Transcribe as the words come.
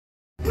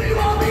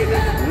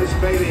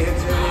baby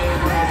hits 88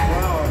 miles per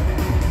hour,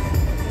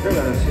 you're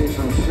gonna see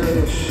some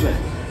serious shit.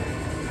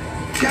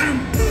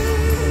 Jump!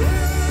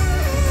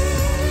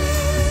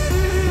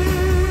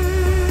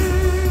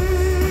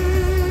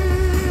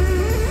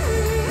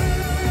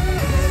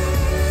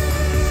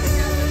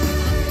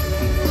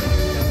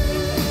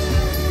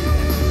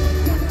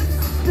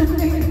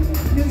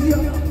 New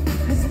York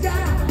has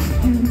got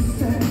you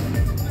set.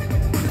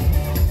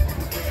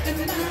 And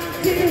I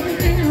did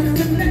down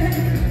to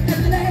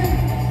LA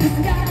has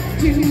got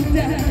you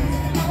down.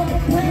 All the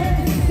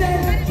plans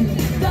that you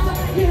thought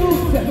you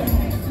felt,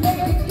 let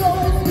it go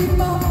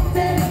before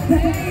there's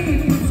pain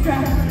and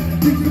strife.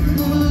 We can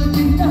good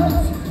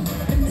enough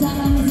and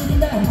times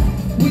enough.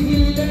 Will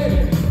you let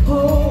it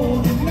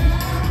hold you now?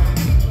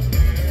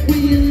 Will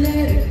you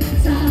let it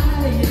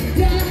tie you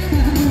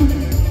down?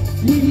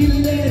 Will you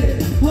let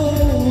it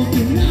hold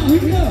you now? Here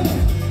we go.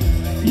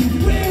 You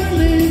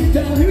really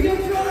done. Here we go,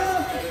 brother.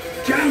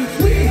 Jump!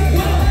 We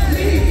won't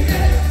leave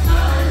it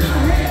all in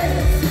our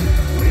heads.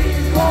 We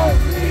won't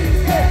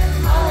leave it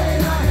all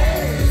in our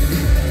heads.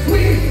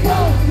 We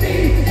won't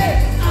leave it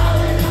all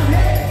in our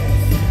heads.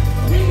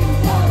 We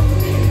won't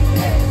leave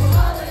it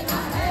all in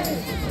our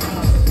heads.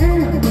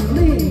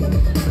 Emily,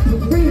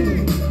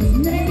 Marie was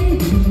made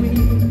to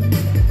win.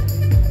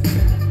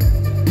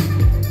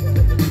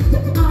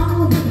 For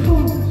all the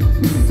hope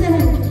you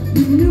said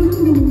you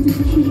knew to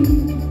keep.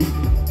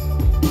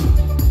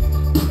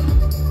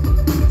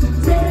 To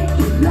take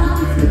your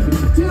life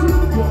into your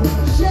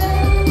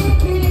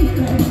shaking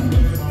hands.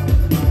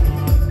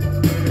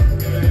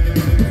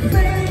 The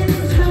fame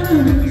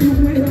time you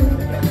will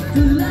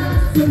to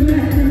last a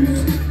man's.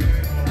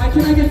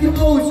 Can I get some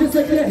O's just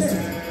like this?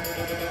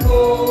 Oh,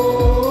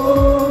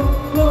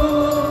 oh,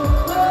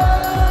 oh.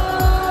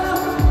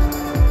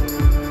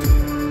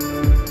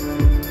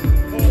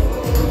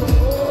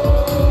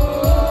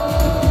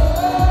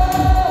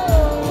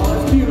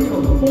 Oh, it's beautiful.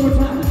 One more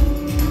time.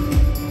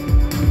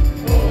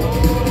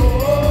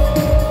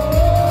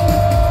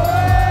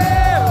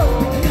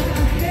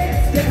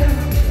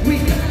 We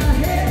got our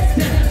heads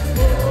down.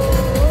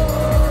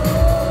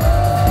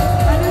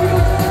 I know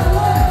you're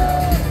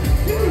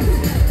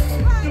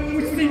trying to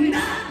we say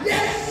not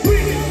yet. We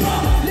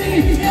won't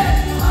leave it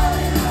all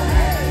in our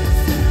heads.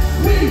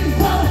 We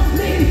won't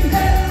leave it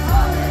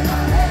all in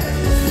our heads.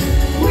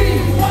 We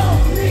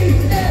won't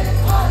leave it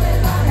all in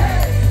our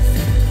heads.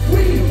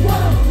 We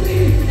won't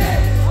leave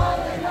it all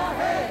in our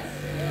heads.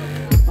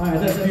 All right,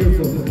 that's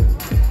beautiful.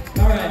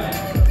 All right,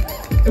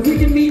 if we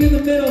can meet in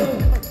the middle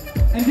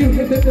and do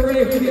hip hip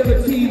hooray for the other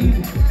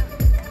team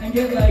and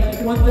get like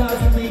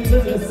 1,000 leagues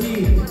under the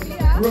sea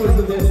rows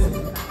of this.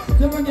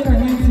 So everyone get our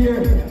hands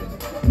here,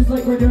 just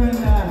like we're doing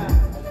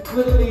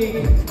Little League,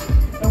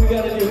 and we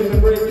gotta do hip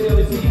hip hooray for the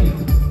other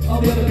team.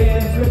 All the other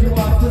bands, Reggie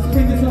Watts, let's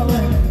bring this all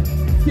in.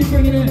 Keep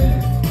bringing it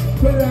in.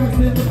 Put it on,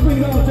 let's bring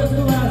it all just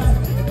for last.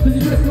 This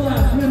is just for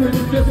last, remember,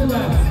 this is just for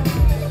last.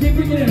 Keep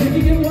bringing it in,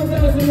 we can get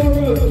 1,000 more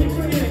rows. Keep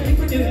bringing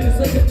it in, just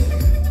like this.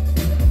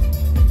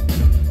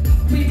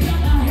 We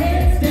got our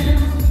heads down.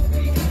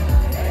 We got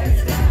our heads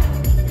down.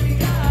 We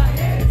got our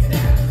heads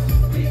down.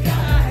 We got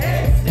our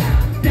heads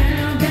down.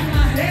 Down, got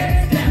our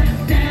heads down.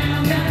 Down,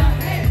 got our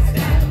heads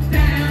down.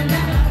 Down,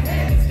 got our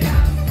heads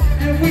down.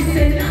 And we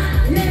say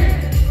not yet.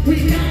 We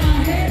got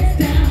our heads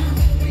down.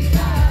 We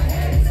got our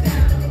heads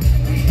down.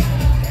 We got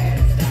our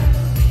heads down.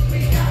 We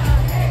got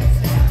our heads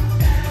down.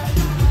 Down,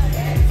 got our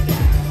heads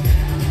down.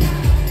 Down, got our heads down. Down, got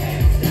our heads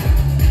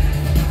down.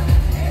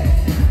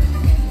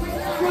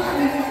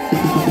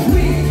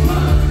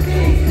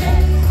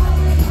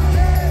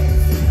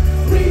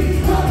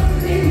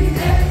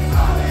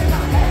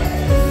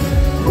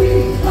 We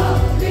won't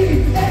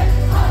leave it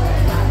all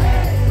in our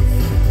heads.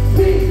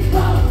 We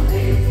won't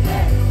leave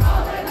it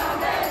all in our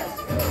heads.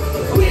 We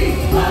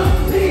won't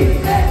leave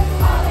it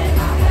all in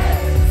our heads.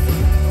 We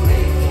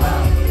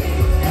won't leave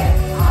it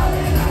all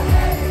in our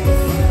heads.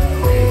 We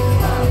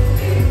won't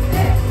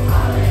leave it all in our heads. We won't leave it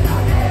all in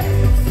our heads.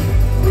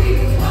 We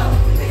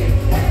won't leave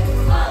it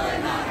all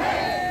in our heads. We won't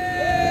leave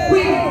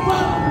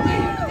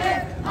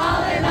it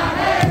all in our heads. We won't leave it all in our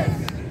heads.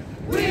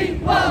 We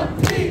won't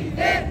leave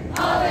it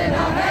all in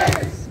our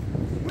heads.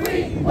 We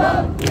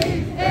won't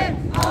leave it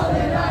all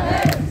in our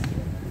heads.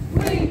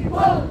 We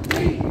won't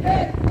leave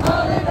it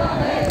all in our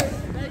heads.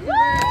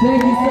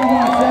 Thank you so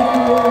much. Thank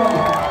you all.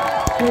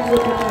 Thank you.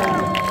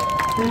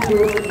 Thank you.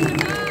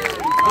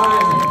 All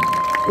right.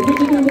 If we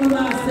can do one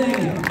last thing.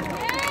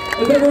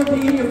 If everyone can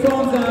get your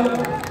phones out.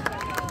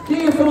 Get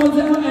your phones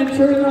out and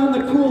turn on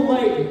the cool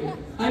light.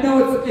 I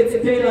know it's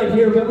daylight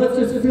here, but let's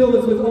just fill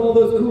this with all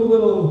those cool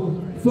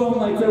little foam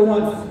lights at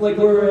once, like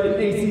we're at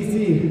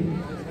ACC.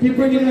 Keep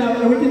bringing it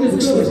out, and we can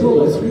just fill the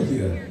cool lights.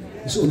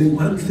 There's only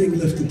one thing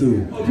left to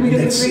do. Can we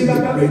get Let's the sing screen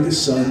the back up?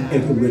 greatest song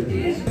ever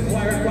written.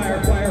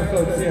 Choir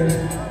folks here.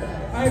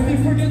 All right, if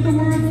you forget the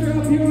words, they're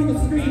up here on the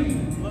screen.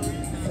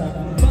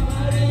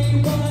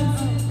 Somebody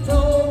once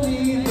told me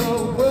the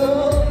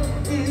world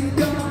is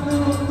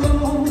gonna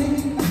blow me.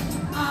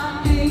 I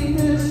ain't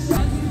the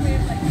shot.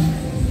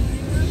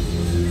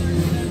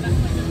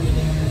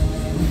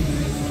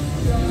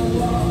 Go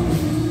on.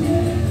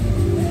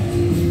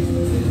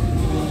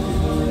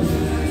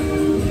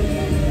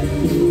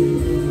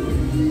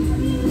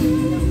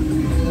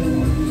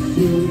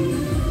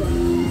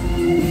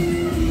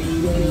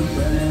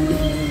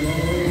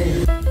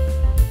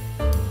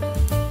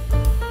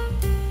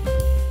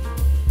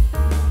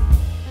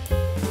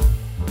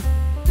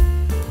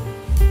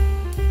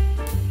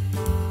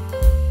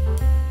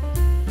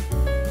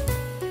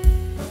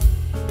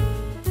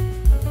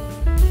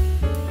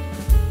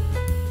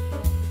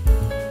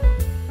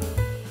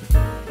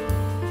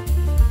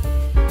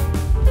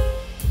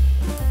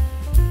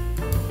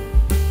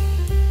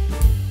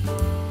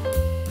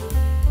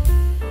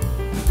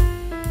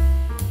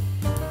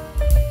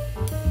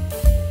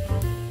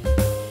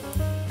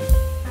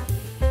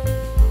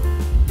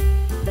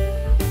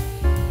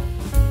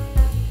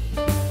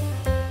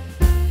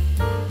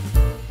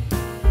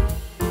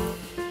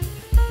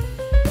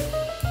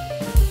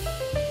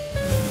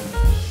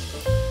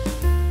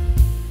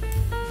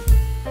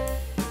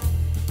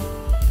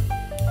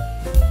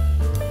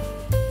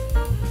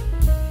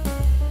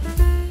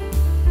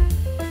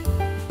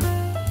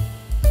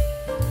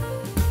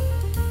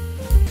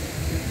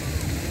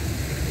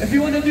 If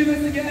you want to do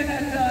this again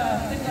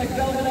at things like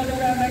Velvet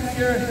Underground next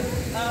year,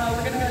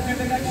 we're going to do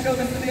the next show.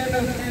 This is the end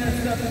of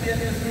stuff at the end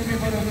of this movie,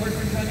 but of course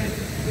we're trying to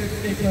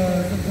escape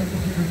some sort of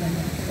computer thing.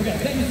 Okay,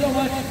 thank you so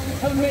much.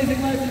 Have an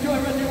amazing life. Enjoy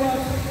the rest of your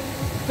walk.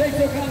 Thanks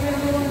for coming,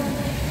 everyone.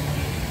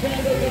 Yes,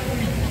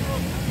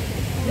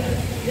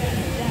 yes,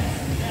 yes.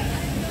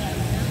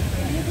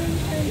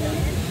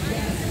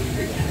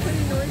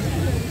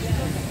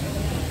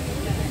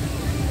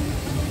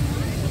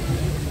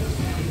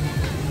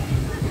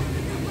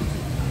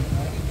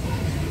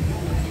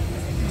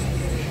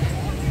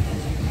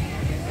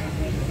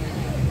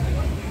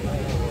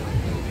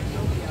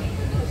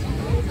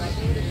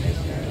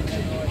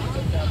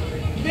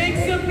 Make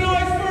some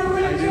noise for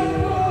Rachel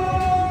Boy!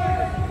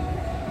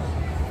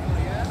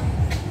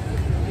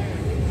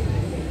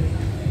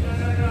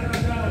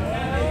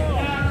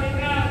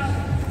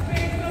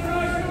 Make some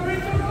noise for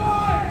Rachel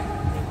Boy!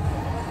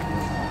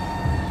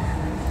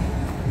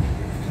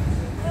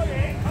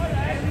 Okay,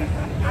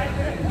 I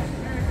didn't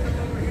experience them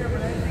over here,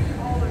 but I think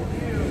all of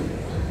you,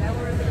 that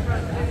were in the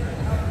front, different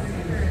colors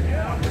experience,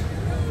 yeah?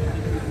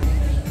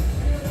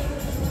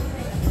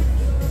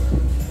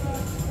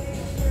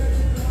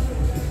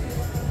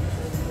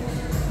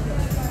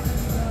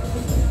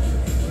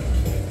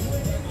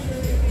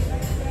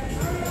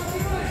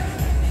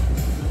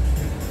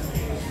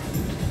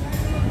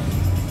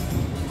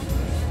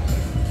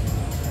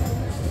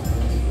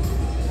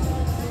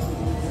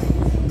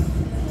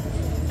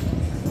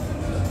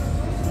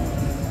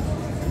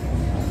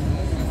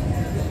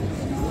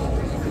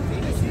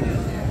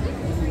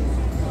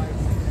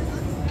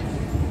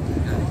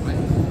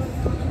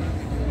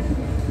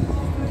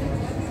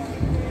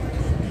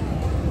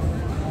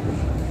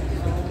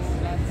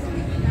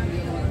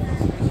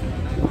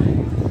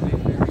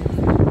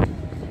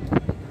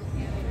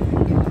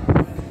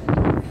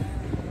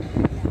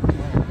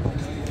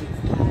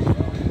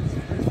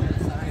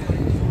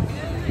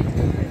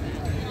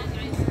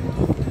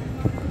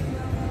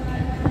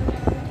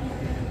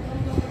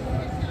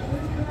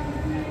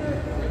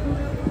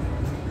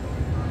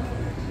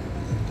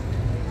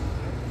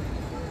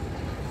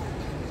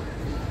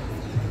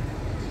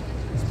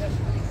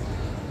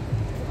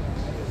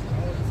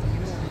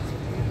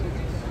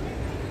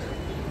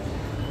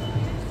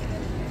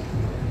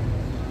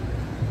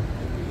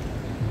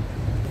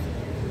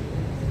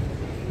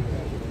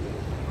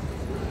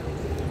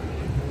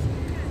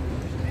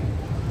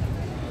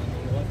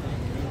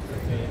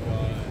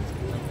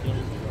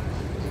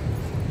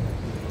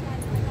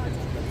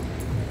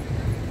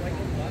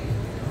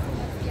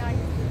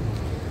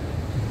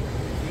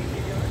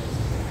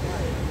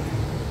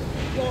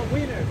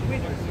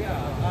 Winners,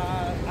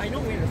 yeah. I know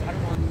winners, I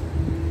don't know.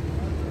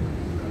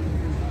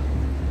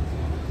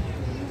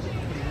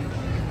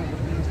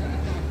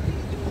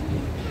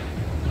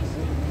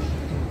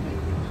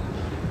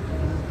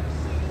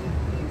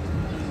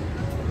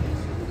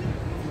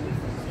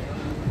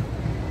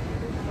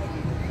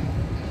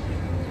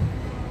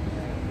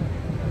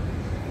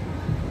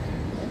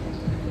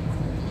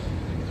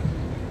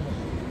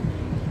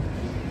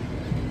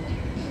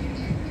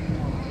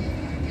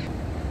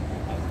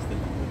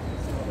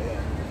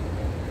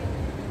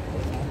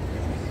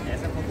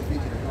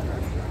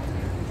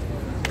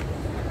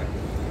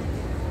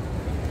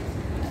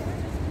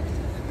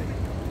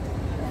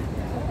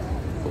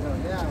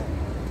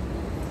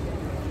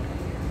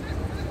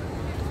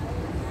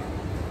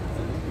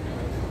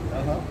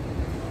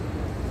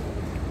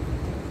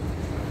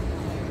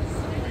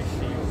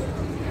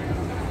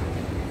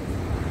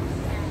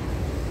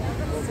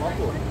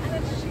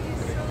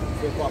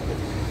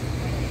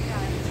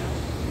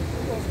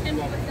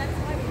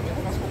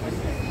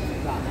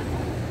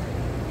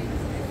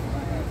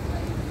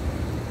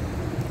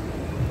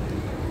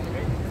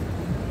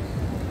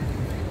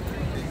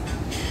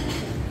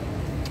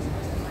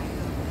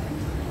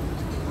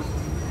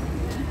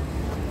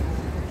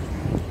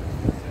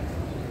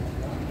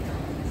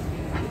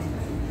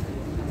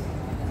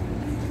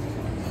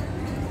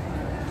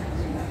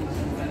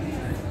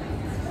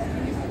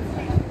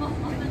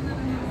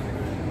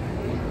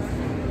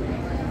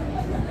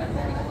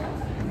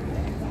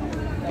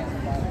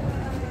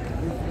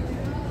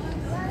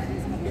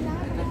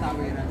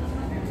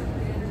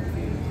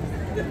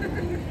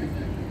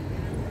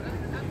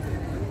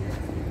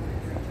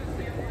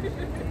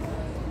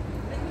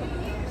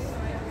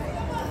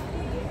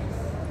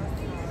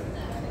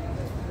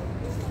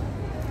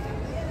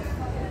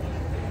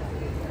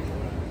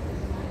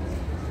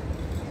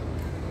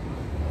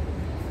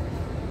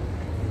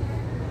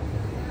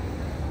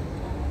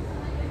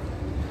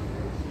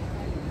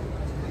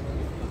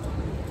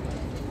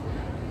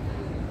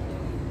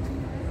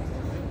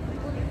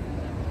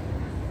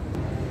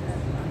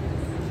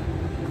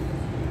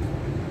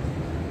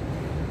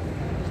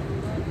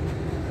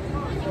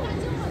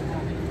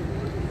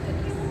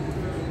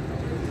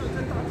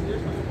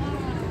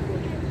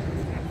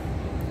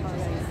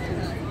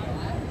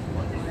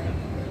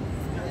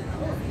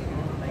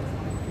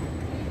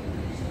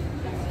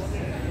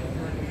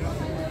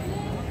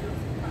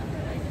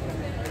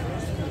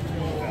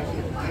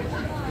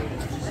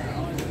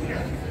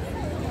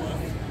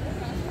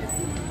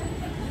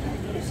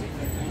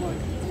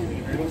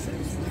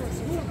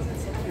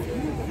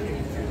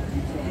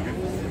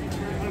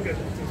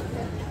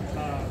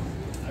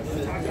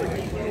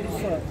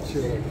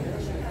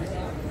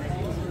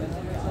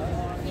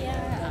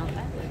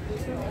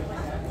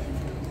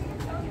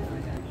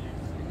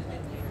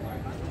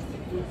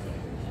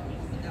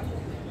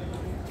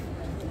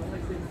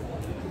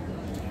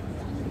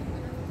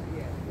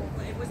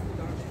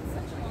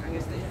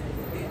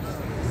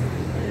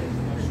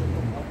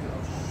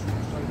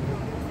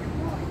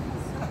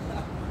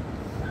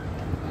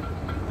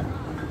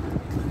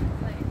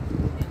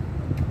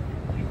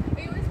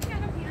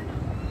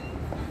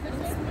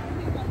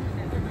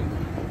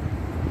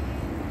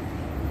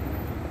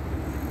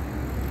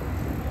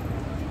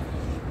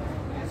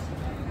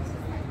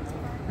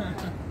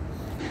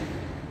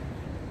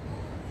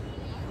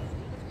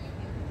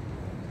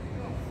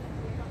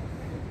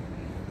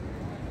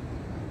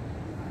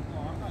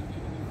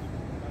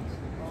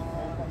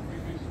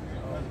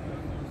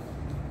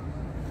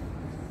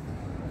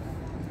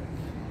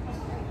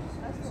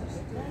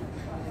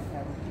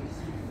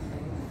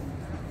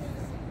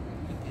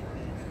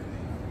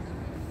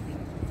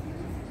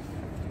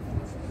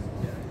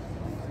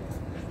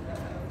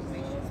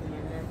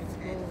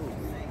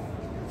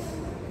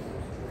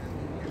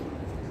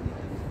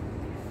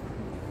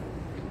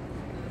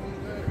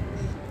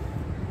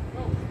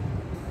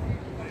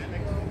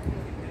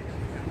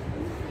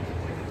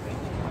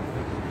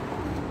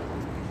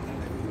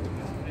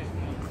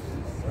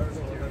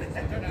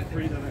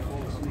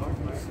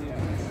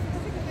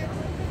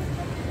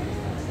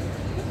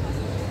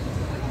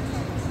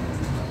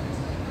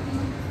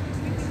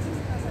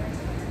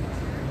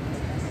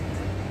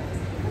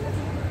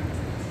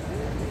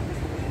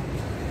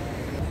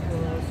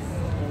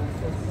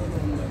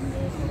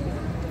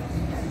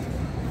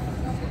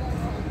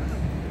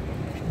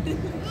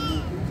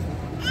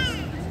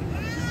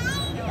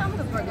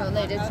 Burger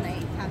later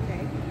tonight.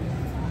 Okay.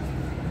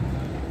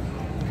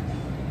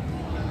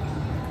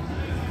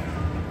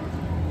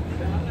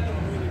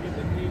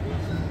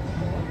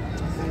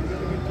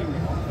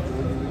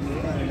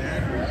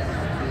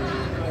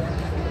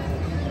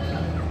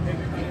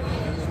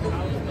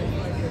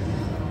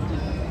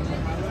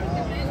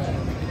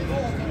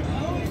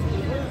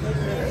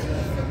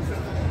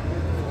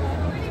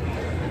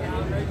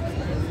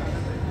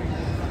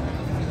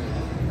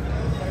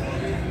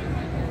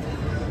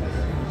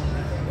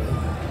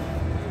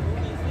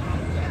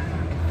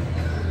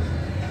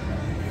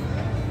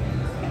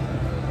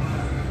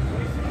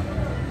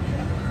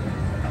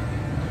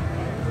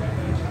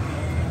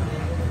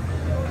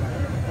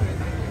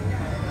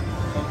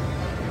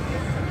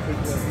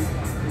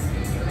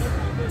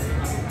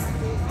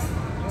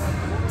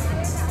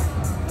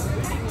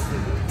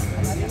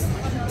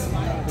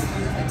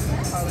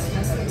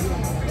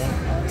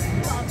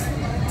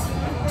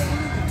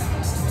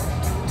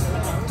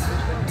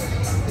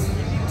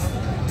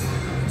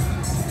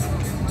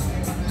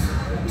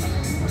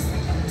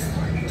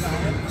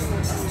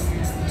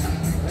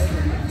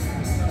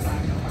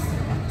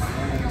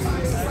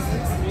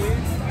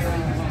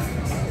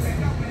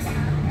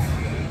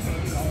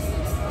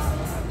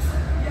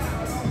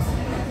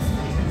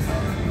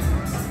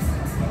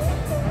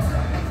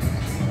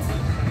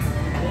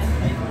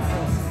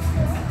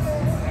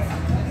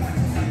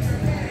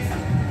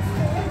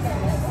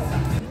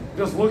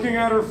 Just looking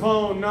at her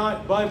phone,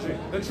 not budging.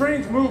 The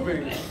train's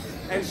moving,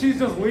 and she's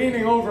just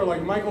leaning over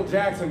like Michael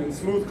Jackson in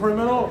Smooth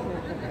Criminal.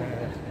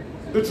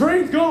 The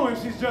train's going,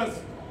 she's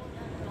just...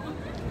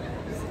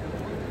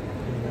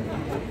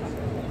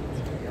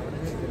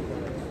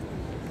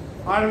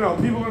 I don't know,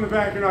 people in the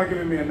back are not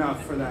giving me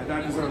enough for that.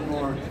 I deserve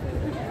more.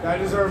 I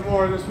deserve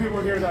more. There's people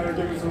here that are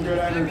giving some good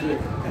energy.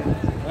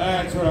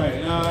 That's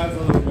right, no, that's a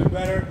little bit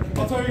better.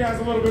 I'll tell you guys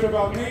a little bit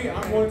about me.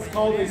 I'm what's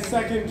called a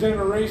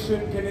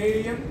second-generation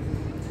Canadian.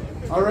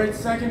 All right,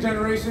 second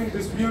generation,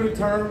 disputed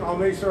term. I'll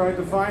make sure I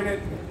define it.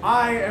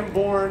 I am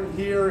born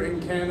here in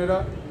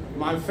Canada.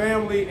 My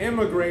family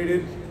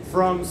immigrated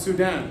from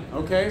Sudan.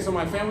 Okay, so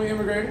my family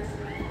immigrated.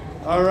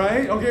 All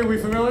right, okay, we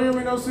familiar?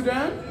 We know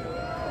Sudan?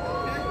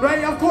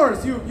 Right, of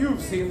course,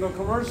 you've seen the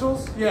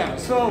commercials. Yeah,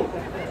 so,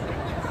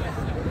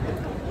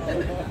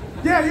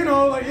 yeah, you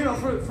know, like, you know,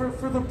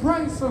 for the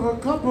price of a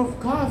cup of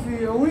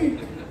coffee a week.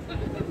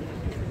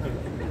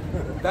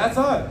 That's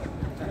us.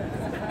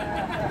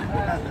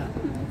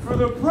 For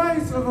the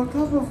price of a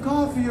cup of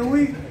coffee a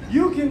week,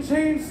 you can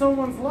change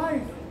someone's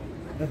life.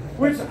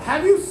 Which,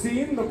 have you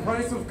seen the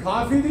price of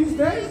coffee these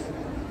days?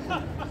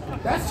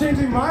 That's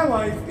changing my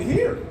life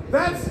here.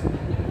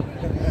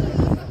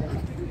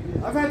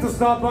 I've had to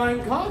stop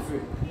buying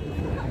coffee.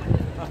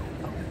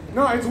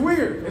 No, it's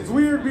weird. It's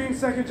weird being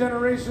second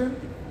generation.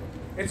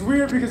 It's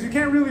weird because you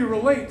can't really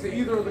relate to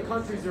either of the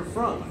countries you're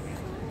from.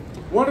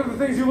 One of the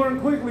things you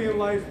learn quickly in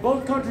life,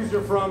 both countries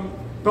you're from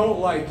don't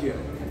like you.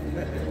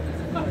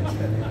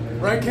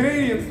 Right?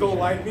 Canadians don't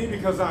like me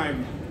because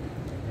I'm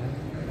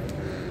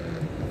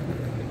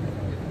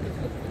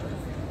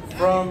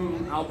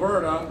from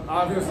Alberta,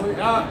 obviously.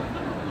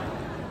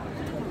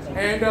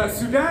 And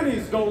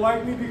Sudanese don't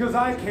like me because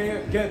I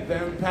can't get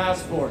them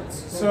passports.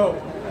 So,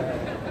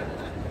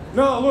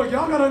 no, look,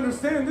 y'all gotta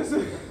understand, this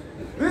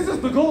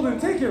is the golden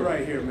ticket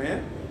right here,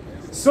 man.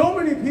 So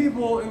many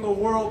people in the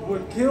world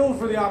would kill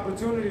for the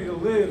opportunity to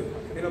live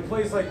in a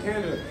place like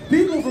Canada.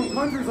 People from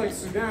countries like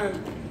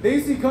Sudan, they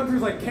see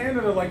countries like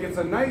Canada like it's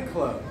a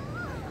nightclub.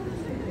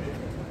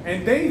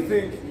 And they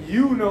think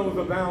you know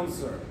the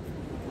bouncer.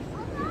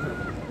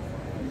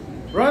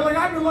 Right? Like,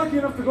 I've been lucky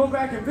enough to go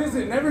back and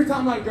visit, and every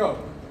time I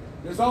go,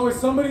 there's always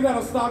somebody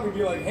that'll stop me and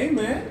be like, hey,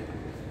 man.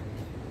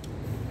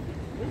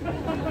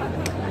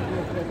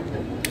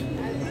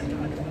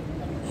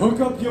 Hook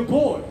up your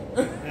boy.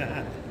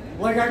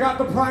 Like, I got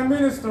the Prime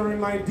Minister in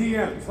my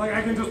DMs. Like,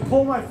 I can just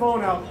pull my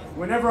phone out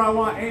whenever I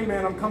want, hey,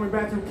 man, I'm coming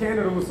back through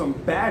Canada with some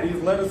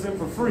baddies, let us in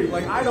for free.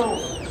 Like, I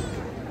don't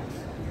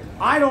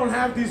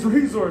have these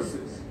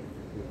resources.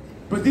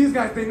 But these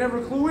guys, they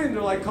never clue in.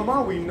 They're like, come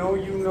on, we know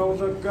you know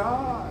the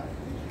guy.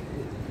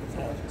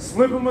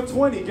 Slip him a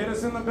 20, get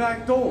us in the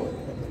back door.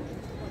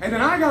 And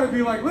then I gotta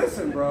be like,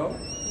 listen, bro,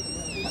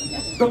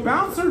 the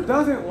bouncer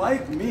doesn't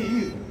like me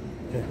either.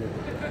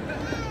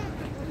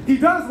 He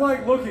does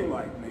like looking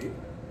like me.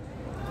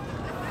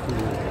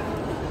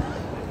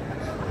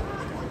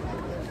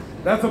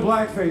 That's a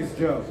blackface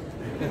joke.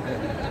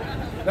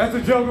 That's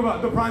a joke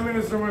about the Prime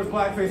Minister wears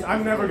blackface.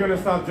 I'm never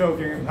gonna stop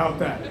joking about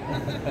that.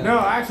 No,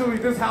 actually,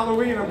 this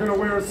Halloween, I'm gonna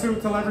wear a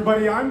suit, tell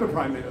everybody I'm the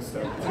Prime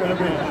Minister. It's gonna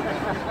be...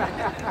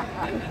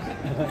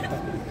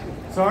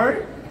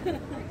 Sorry?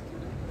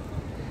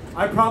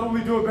 I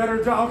probably do a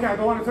better job. Okay, I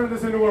don't want to turn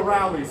this into a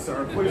rally,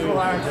 sir. Please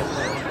relax.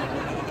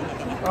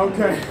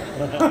 Okay.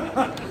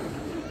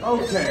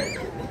 Okay.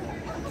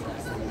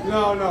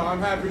 No, I'm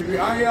happy to be.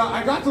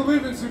 I got to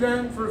live in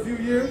Sudan for a few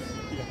years.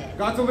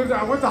 Got to live there.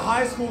 I went to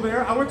high school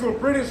there. I went to a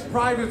British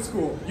private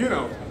school, you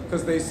know,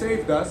 because they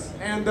saved us.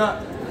 And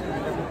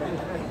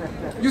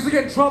used to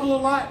get in trouble a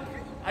lot.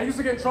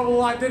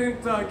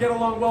 Didn't get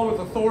along well with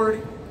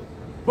authority.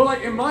 But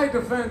like, in my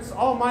defense,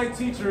 all my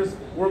teachers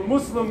were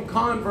Muslim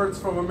converts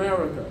from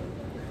America.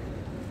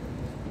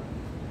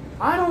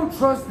 I don't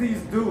trust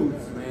these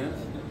dudes, man.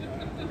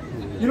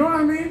 You know what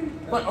I mean?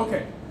 Like,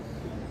 okay.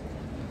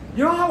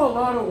 You know how a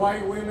lot of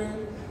white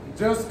women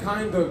just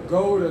kind of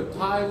go to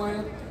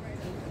Thailand?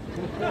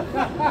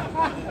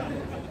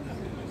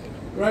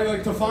 Right,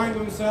 like to find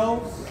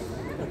themselves?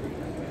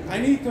 I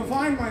need to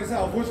find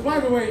myself, which, by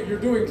the way, you're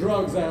doing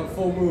drugs at a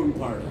full moon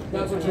party.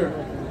 That's what you're...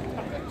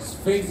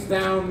 Face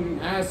down,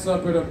 ass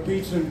up at a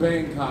beach in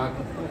Bangkok.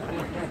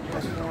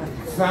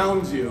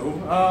 Found you.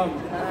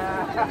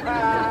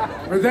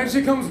 But then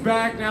she comes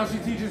back, now she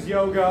teaches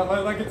yoga,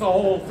 like it's a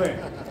whole thing.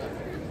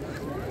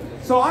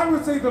 So I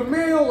would say the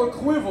male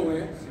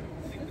equivalent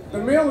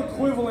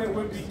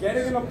would be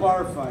getting in a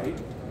bar fight,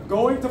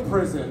 going to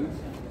prison,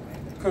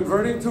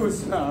 converting to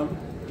Islam,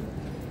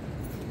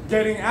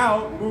 getting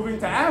out, moving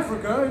to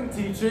Africa, and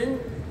teaching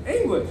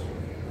English.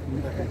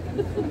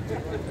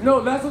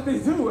 No, that's what they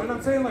do, and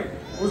I'm saying, like,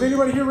 was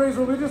anybody here raised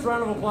religious?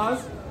 Round of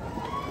applause.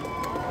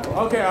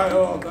 Okay, I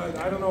don't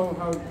know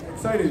how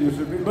excited you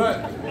should be,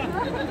 but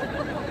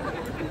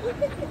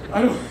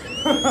I don't.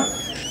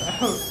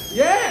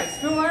 Yeah,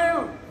 still I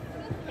am.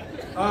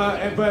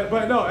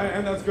 But no,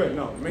 and that's good.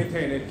 No,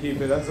 maintain it,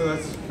 keep it. That's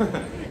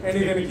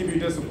anything to keep you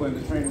disciplined.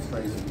 The training's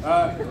crazy.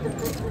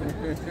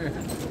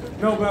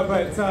 No,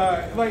 but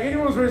like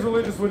anyone who's raised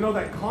religious would know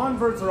that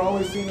converts are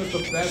always seen as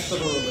the best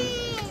of a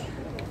religion.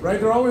 Right?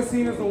 They're always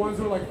seen as the ones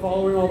who are like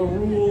following all the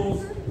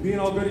rules, being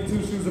all goody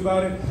two-shoes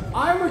about it.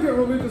 I look at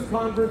religious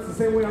converts the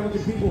same way I look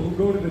at people who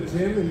go to the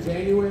gym in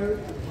January.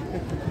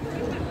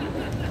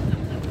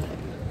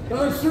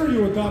 Now, sure,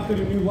 you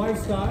adopted a new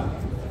lifestyle,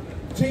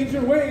 change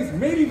your ways,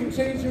 maybe even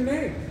change your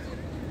name.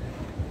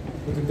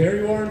 But then there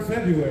you are in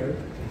February,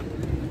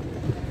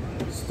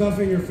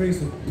 stuffing your face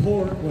with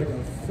pork like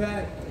a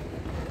fat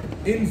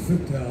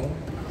infidel.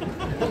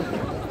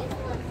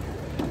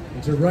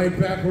 And you're right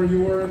back where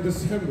you were in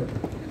December.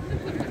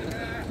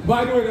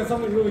 By the way, that's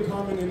something really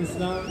common in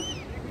Islam.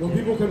 When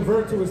people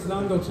convert to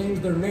Islam, they'll change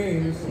their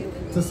names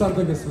to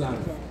something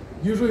Islamic.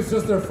 Usually it's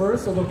just their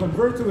first, so they'll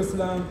convert to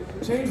Islam,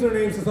 change their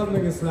names to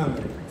something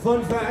Islamic.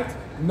 Fun fact,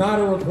 not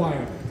a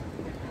requirement.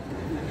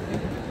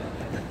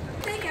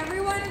 Thank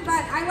everyone,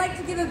 but I'd like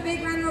to give a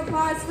big round of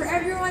applause for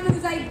everyone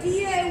whose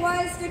idea it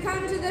was to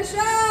come to the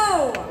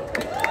show.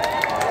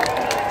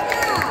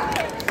 Yeah,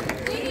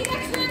 they need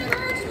extra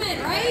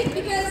encouragement, right?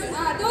 Because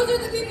those are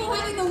the people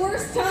having the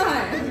worst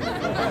time.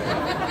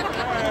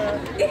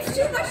 It's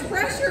too much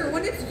pressure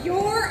when it's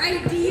your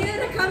idea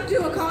to come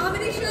to a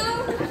comedy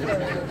show.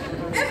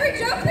 Every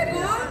joke that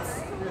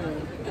bombs,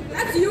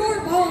 that's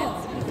your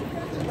fault.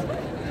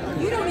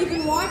 You don't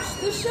even watch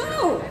the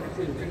show.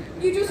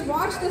 You just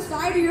watch the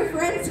side of your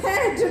friend's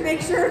head to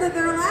make sure that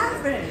they're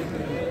laughing.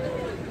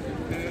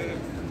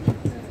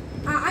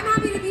 I'm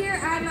happy to be here.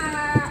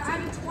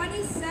 I'm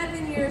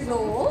 27 years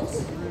old.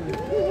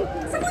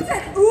 Someone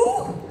said,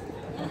 ooh?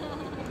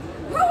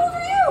 How old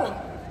are you?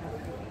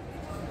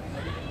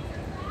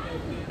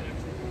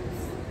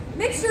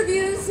 Mixed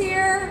reviews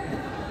here.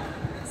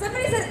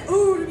 Somebody said,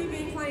 ooh, to me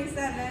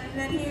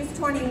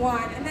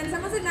 21. And then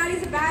someone said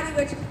Natty's a baddie,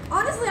 which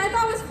honestly I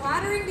thought was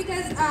flattering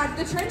because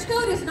the trench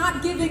coat is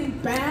not giving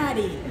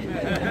baddie.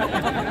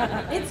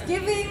 It's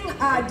giving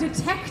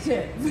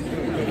detective.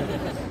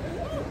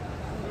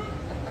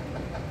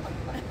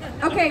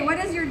 Okay, what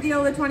is your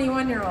deal with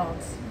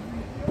 21-year-olds?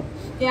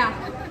 Yeah.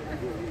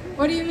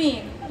 What do you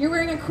mean? You're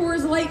wearing a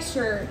Coors Light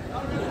shirt.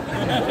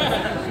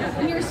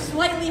 And you're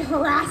slightly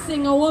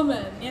harassing a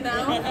woman, you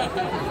know?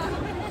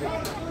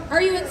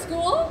 Are you in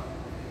school?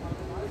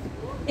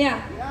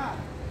 Yeah.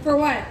 For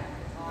what?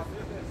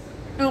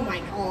 Oh my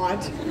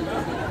God.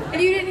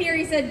 And you didn't hear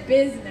he said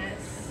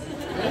business.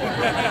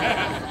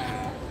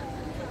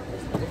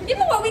 You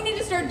know what we need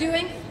to start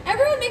doing?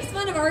 Everyone makes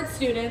fun of art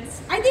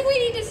students. I think we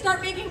need to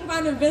start making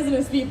fun of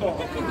business people.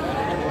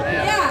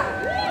 Yeah,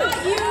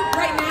 not you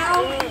right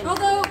now.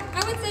 Although,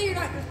 I would say you're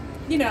not,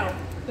 you know,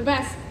 the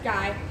best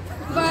guy.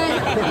 But,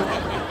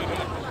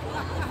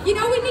 you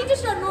know, we need to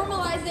start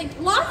normalizing.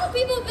 Lots of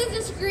people with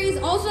business degrees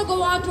also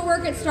go on to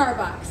work at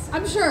Starbucks.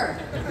 I'm sure.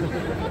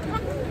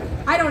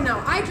 I don't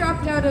know. I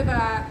dropped out of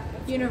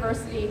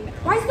university.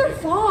 Why is there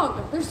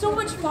fog? There's so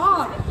much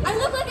fog. I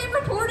look like I'm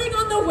reporting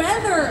on the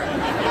weather.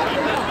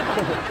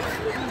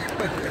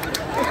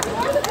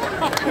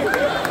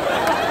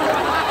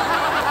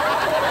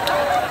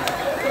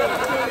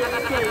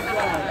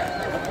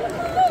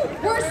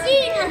 We're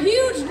seeing a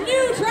huge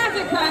new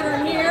traffic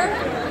pattern here.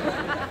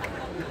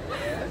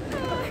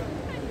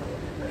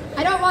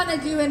 I don't want to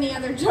do any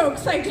other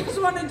jokes. I just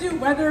want to do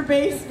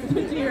weather-based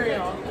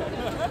material.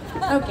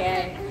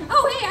 Okay.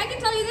 Oh, hey, I can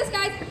tell you this,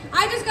 guys.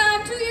 I just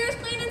got 2 years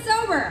clean and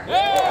sober.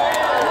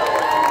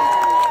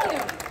 Thank you.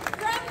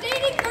 From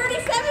dating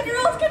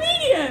 37-year-old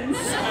comedians.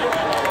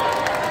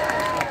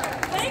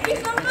 Thank you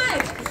so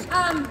much.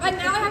 But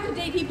now I have to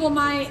date people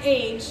my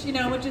age, you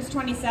know, which is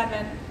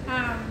 27,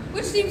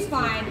 which seems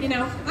fine, you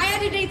know. I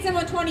had to date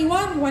someone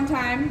 21 one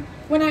time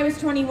when I was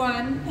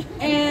 21,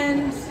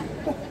 and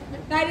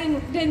that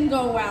didn't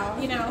go well,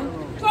 you know.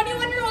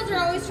 21-year-olds are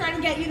always trying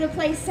to get you to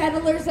play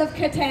Settlers of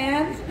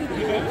Catan.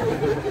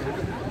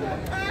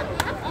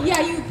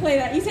 Yeah, you play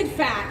that. You said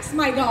facts.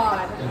 My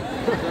God.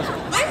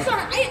 I'm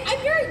sorry.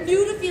 I'm very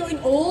new to feeling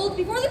old.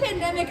 Before the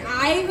pandemic,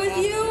 I was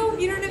you.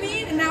 You know what I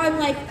mean? And now I'm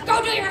like,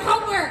 go do your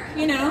homework.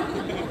 You know?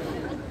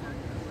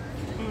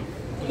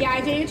 Yeah,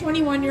 I dated a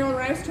 21-year-old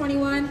when I was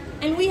 21,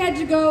 and we had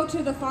to go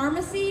to the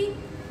pharmacy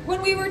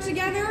when we were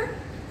together.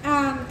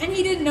 And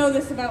he didn't know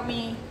this about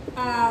me,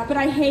 but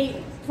I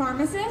hate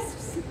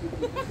pharmacists.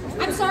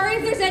 I'm sorry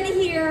if there's any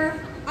here.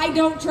 I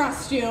don't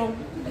trust you.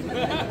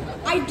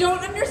 I don't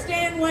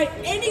understand why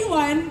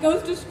anyone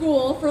goes to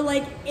school for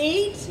like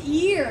 8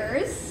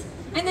 years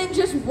and then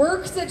just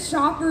works at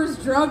Shoppers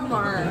Drug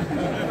Mart.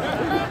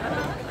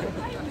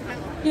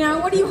 You know,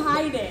 what are you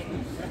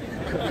hiding?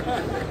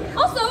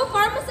 Also,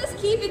 pharmacists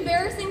keep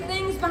embarrassing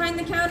things behind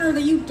the counter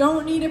that you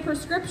don't need a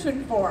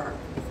prescription for.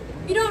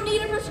 You don't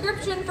need a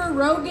prescription for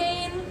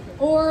Rogaine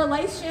or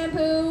Lice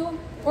shampoo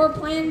or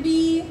Plan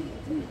B,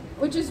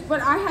 which is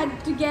what I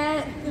had to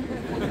get.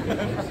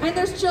 And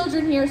there's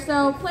children here,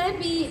 so Plan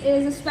B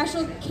is a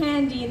special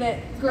candy that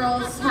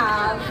girls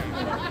have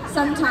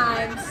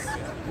sometimes.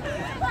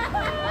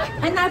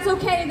 And that's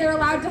okay, they're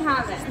allowed to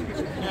have it.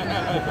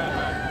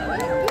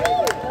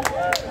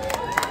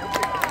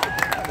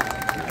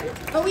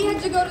 But we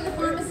had to go to the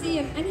pharmacy,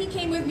 and he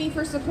came with me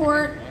for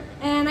support.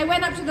 And I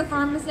went up to the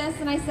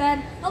pharmacist and I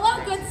said, "Hello,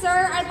 good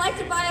sir, I'd like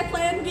to buy a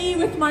Plan B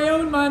with my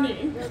own money."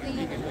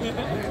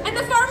 And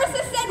the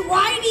pharmacist said,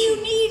 "Why do you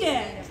need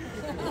it?"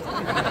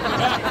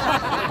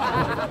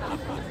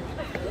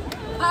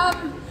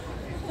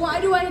 Why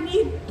do I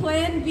need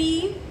Plan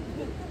B?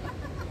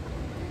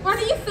 Why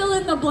don't you fill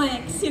in the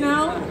blanks, you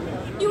know?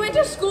 You went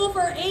to school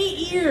for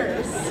 8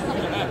 years.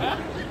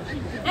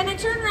 And I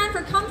turned around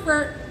for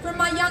comfort from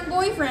my young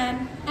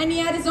boyfriend, and he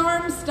had his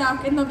arm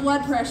stuck in the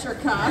blood pressure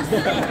cuff.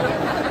 Okay,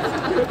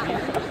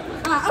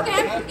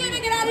 I'm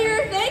gonna get out of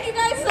here. Thank you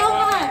guys so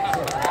much.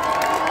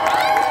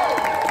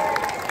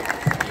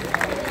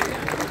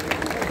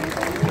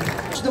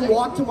 Watched them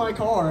walk to my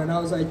car, and I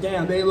was like,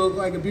 damn, they look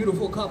like a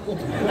beautiful couple.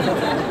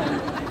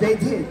 They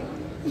did.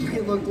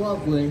 They looked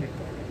lovely.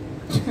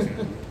 I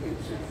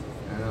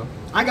know.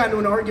 I got into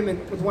an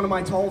argument with one of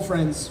my tall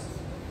friends.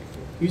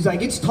 He was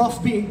like, "It's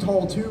tough being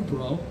tall too,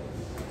 bro."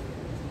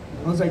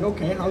 I was like,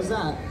 "Okay, how's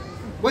that?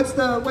 What's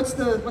the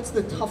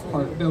tough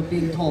part about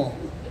being tall?"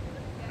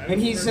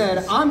 And he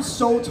said, "I'm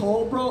so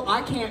tall, bro,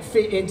 I can't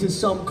fit into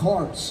some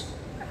cars."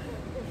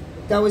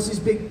 That was his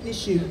big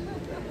issue.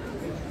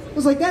 I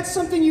was like, that's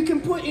something you can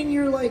put in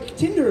your like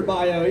Tinder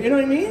bio, you know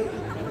what I mean?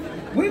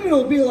 Women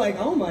will be like,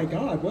 "Oh my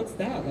God, what's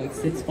that? Like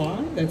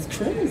 6'5"? That's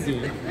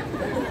crazy.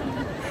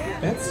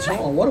 That's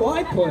tall. What do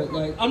I put?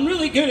 Like, I'm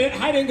really good at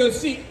hide and go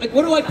seek. Like,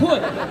 what do I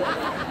put?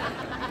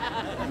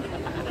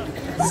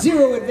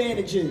 0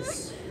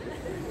 advantages.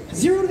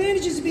 0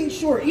 advantages of being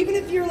short. Even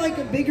if you're like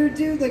a bigger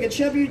dude, like a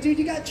chubbier dude,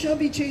 you got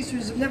chubby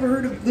chasers. I've never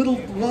heard of little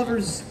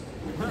lovers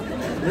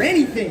or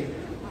anything.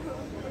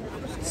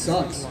 It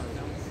sucks.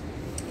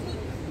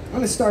 I'm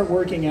gonna start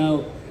working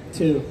out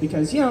too,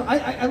 because, you know,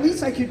 at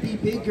least I could be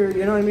bigger,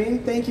 you know what I mean?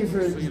 Thank you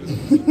for...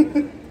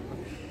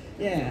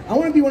 Yeah, I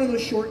want to be one of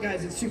those short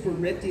guys that's super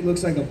ripped, he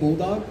looks like a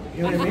bulldog,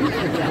 you know what I mean?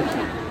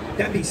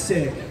 That'd be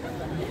sick.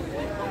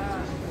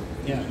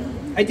 Yeah.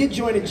 I did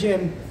join a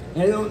gym,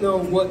 and I don't know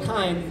what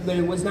kind, but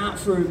it was not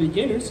for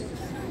beginners.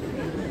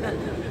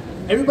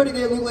 Everybody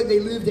there looked like they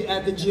lived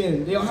at the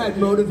gym. They all had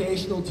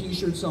motivational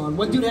t-shirts on.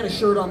 One dude had a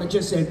shirt on that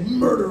just said,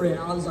 "Murder it."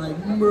 I was like,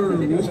 murder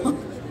what?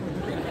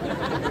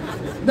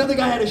 Another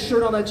guy had a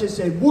shirt on that just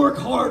said, "Work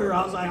harder."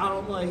 I was like, I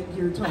don't like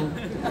your tone.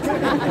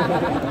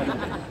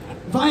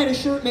 If I had a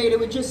shirt made, it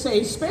would just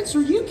say, "Spencer,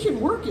 you can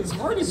work as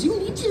hard as you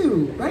need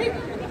to," right?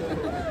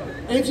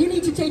 And if you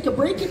need to take a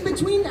break in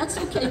between, that's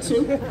okay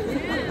too.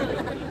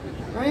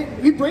 Right?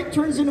 If your break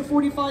turns into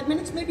 45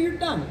 minutes, maybe you're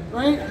done,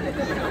 right?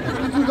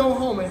 You can go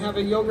home and have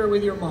a yogurt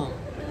with your mom.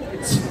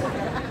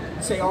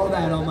 Say all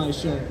that on my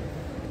shirt.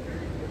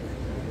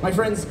 My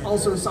friends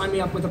also signed me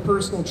up with a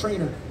personal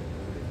trainer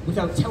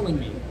without telling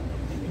me.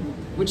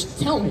 Which,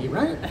 tell me,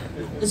 right?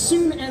 As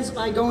soon as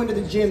I go into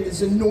the gym,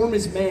 this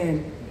enormous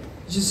man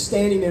is just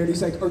standing there and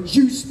he's like, "Are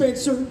you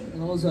Spencer?"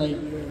 And I was like,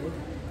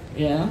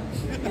 "Yeah."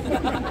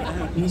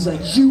 And he's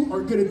like, "You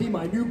are gonna be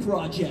my new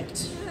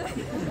project."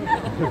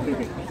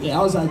 Yeah,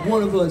 I was like,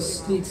 one of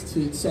us needs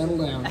to settle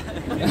down.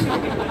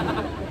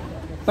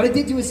 But I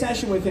did do a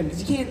session with him,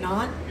 because you can't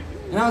not.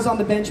 And I was on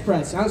the bench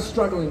press, and I was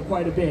struggling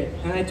quite a bit.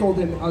 And I told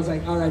him, I was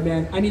like, "All right,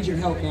 man, I need your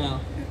help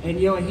now." And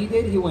you know what he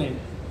did? He went,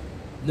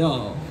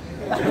 "No."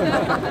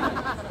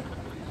 I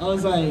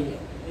was like,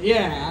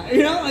 "Yeah,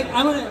 you know, like,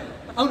 I'm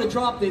gonna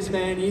drop this,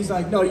 man." And he's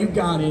like, "No, you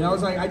got it." I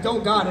was like, "I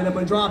don't got it, I'm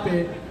gonna drop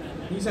it."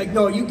 He's like,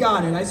 "No, you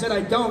got it." I said,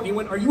 "I don't." He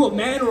went, "Are you a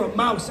man or a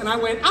mouse?" And I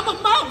went, "I'm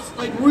a mouse!"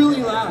 Like,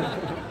 really loud.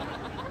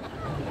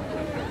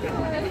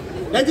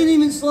 That didn't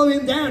even slow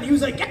him down. He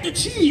was like, "Get the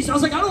cheese." I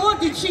was like, "I don't want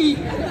the cheese.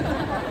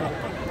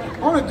 I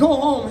want to go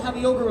home and have a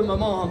yogurt with my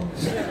mom."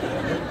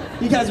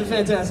 You guys are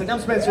fantastic. I'm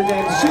Spencer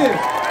James. Cheers.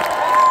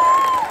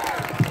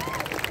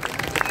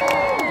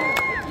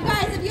 You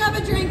guys, if you have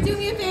a drink, do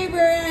me a favor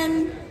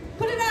and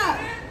put it up.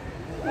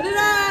 Put it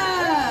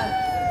up.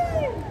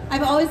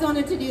 I've always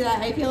wanted to do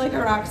that. I feel like a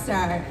rock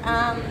star.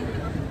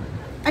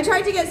 I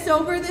tried to get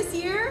sober this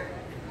year.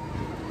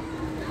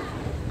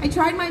 I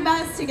tried my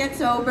best to get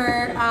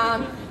sober,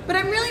 but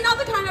I'm really not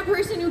the kind of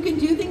person who can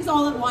do things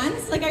all at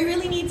once. Like, I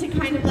really need to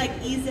kind of like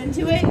ease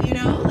into it, you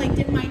know, like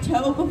dip my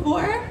toe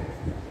before.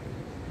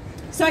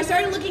 So I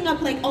started looking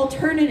up like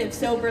alternative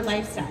sober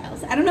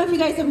lifestyles. I don't know if you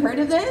guys have heard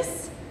of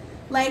this,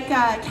 like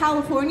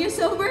California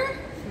sober,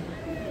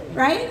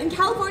 right? And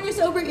California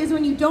sober is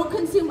when you don't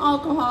consume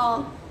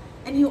alcohol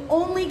and you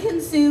only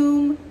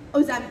consume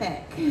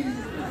Ozempic.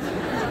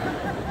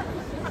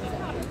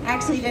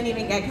 Actually didn't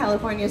even get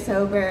California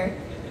sober.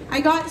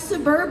 I got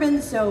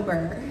suburban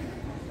sober.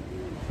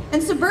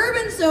 And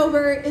suburban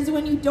sober is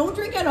when you don't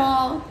drink at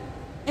all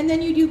and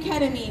then you do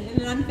ketamine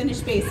in an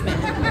unfinished basement.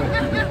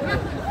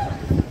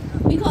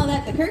 We call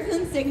that the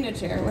Kirkland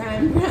signature, where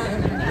I'm from.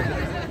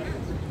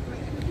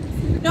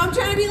 No, I'm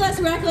trying to be less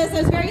reckless.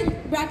 I was very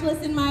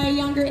reckless in my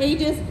younger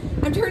ages.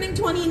 I'm turning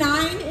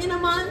 29 in a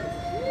month.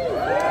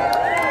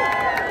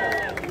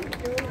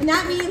 And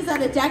that means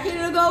that a decade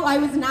ago, I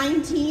was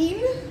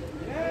 19.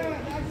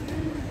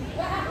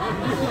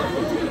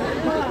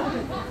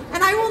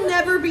 And I will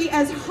never be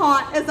as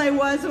hot as I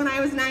was when I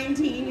was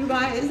 19, you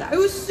guys. I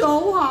was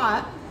so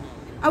hot.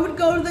 I would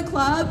go to the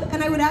club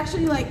and I would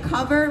actually like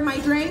cover my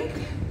drink,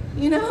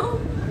 you know?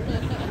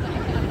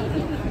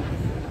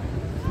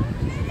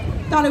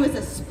 Thought it was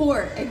a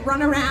sport. I'd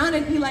run around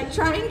and be like,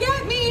 "Try and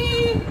get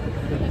me."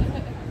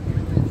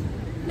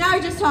 Now I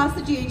just toss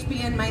the GHB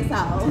in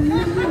myself.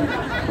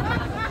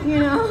 You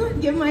know,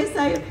 give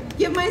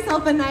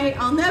myself a night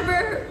I'll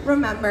never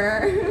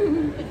remember.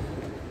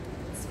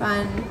 It's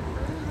fun.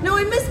 No,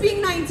 I miss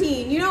being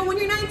 19. You know, when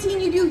you're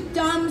 19, you do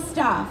dumb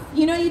stuff.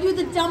 You know, you do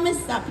the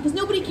dumbest stuff because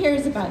nobody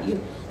cares about you.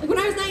 Like when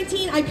I was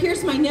 19, I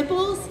pierced my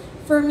nipples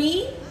for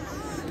me.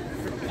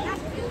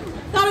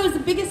 Thought I was the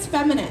biggest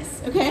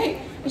feminist,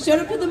 okay? I showed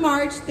up to the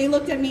march, they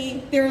looked at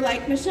me, they were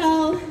like,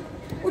 "Michelle,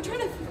 we're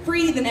trying to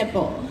free the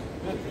nipple.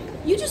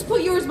 You just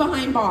put yours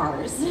behind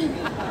bars.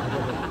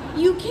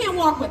 You can't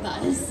walk with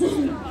us."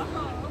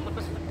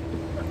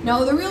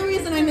 No, the real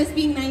reason I miss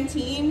being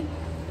 19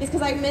 is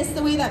because I miss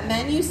the way that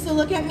men used to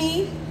look at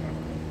me.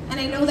 And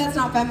I know that's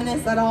not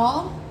feminist at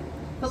all.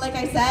 But like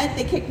I said,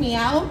 they kicked me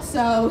out,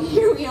 so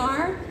here we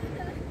are.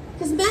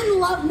 Because men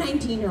love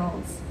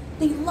 19-year-olds.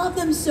 They love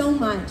them so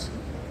much.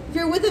 If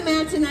you're with a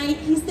man tonight,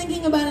 he's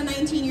thinking about a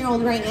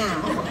 19-year-old right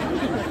now.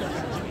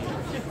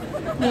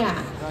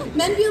 Yeah.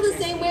 Men feel the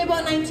same way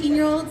about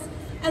 19-year-olds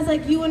as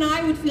like you and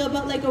I would feel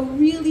about like a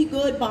really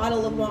good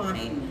bottle of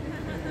wine.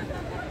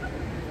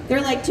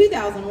 They're like,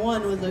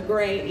 2001 was a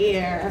great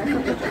year.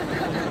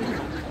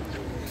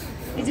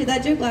 I did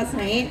that joke last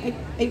night.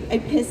 I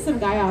pissed some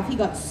guy off. He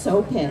got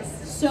so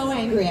pissed, so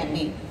angry at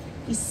me.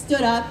 He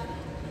stood up,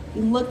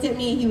 he looked at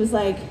me, he was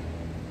like,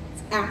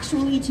 "It's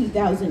actually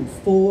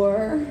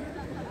 2004.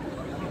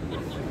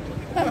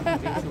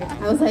 I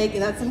was like,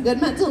 "That's some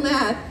good mental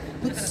math."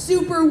 but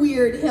super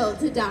weird hill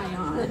to die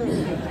on.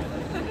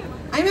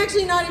 I'm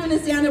actually not even a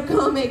stand-up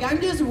comic,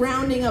 I'm just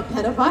rounding up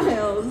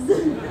pedophiles.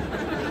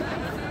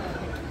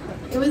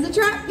 It was a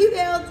trap you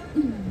built.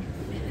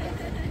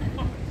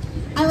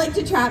 I like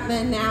to trap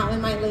men now in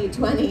my late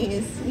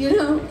 20s, you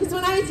know? Because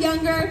when I was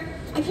younger,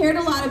 I cared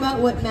a lot about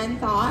what men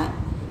thought.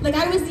 Like,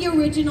 I was the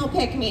original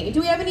pick-me.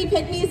 Do we have any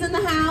pick-me's in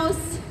the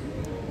house?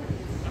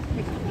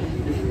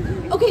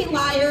 Okay,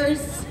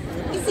 liars.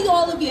 I see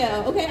all of you,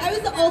 okay? I was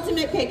the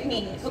ultimate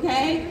pick-me,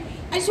 okay?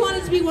 I just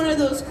wanted to be one of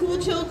those cool,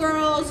 chill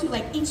girls who,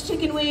 like, eats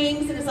chicken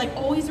wings and is, like,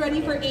 always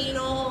ready for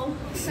anal.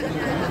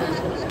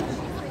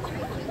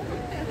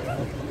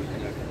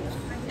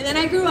 And then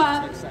I grew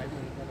up,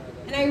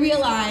 and I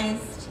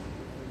realized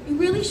you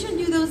really shouldn't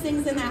do those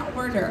things in that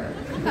order.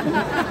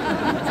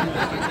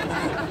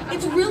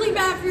 It's really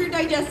bad for your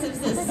digestive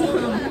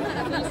system.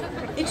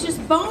 It's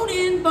just bone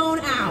in, bone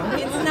out.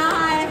 It's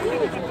not,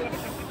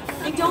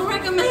 I don't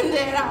recommend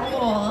it at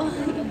all.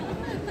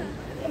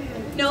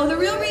 No, the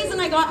real reason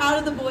I got out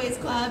of the boys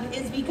club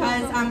is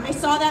because I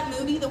saw that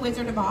movie, The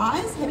Wizard of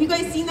Oz. Have you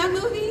guys seen that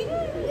movie?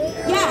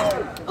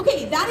 Yeah.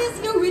 Okay, that is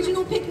the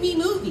original Pick Me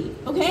movie,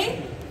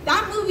 okay?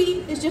 That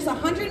movie is just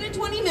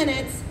 120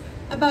 minutes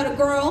about a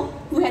girl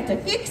who had to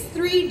fix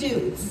 3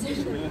 dudes.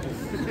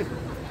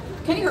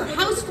 Okay, her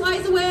house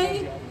flies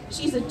away,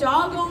 she's a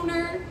dog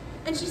owner,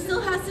 and she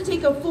still has to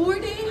take a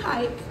 4-day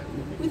hike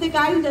with a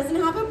guy who doesn't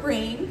have a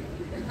brain,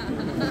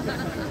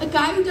 a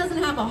guy who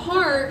doesn't have a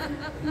heart,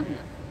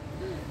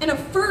 and a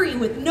furry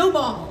with no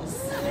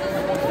balls.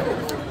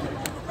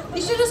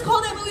 They should just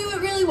call that movie what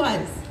it really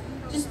was.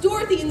 Just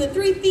Dorothy and the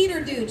 3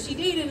 theater dudes she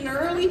dated in her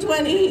early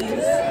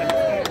 20s.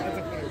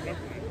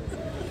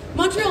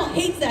 Montreal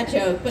hates that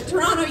joke, but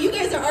Toronto, you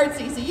guys are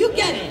artsy, so you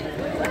get it.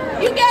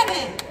 You get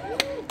it.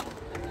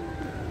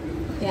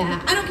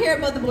 Yeah, I don't care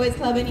about the boys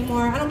club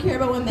anymore. I don't care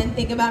about what men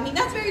think about me.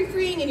 That's very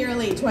freeing in your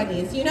late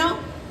 20s, you know?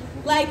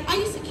 Like, I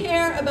used to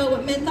care about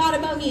what men thought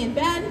about me in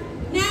bed.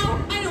 Now,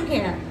 I don't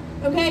care,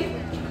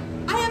 okay?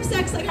 I have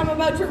sex like I'm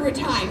about to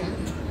retire.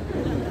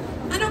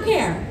 I don't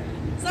care.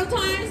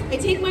 Sometimes I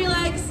take my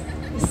legs,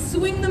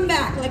 swing them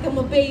back like I'm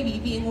a baby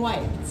being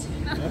wiped.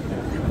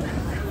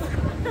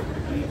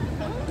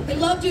 I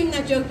love doing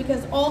that joke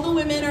because all the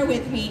women are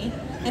with me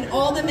and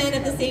all the men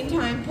at the same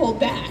time pull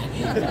back.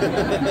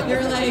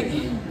 They're like,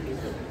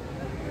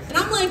 and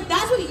I'm like,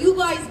 that's what you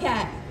guys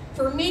get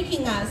for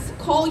making us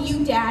call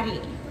you daddy.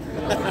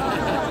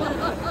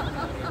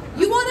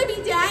 You want to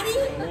be daddy?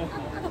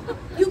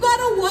 You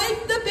gotta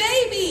wipe the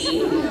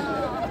baby.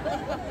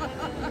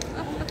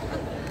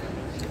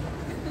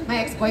 My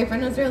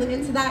ex-boyfriend was really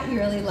into that. He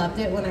really loved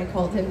it when I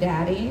called him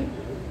daddy.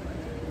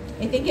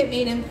 I think it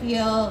made him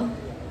feel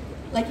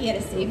like he had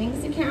a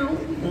savings account.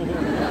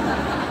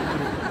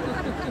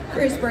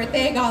 For his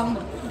birthday, I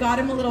got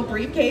him a little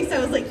briefcase. I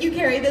was like, you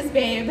carry this,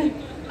 babe.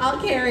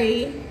 I'll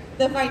carry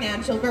the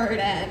financial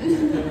burden.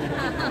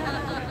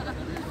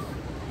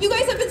 You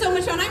guys have been so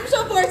much fun. I'm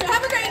Michelle Forrester.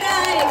 Have a great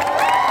night.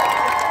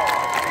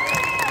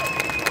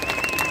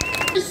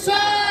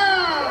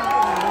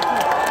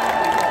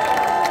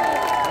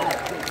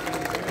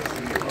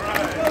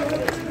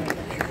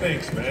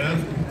 Thanks,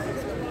 man.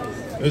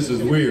 This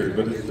is weird,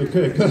 but it's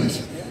okay,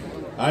 guys.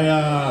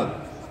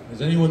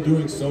 Is anyone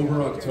doing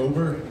Sober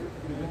October?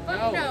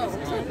 No.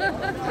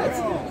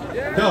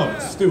 No,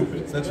 it's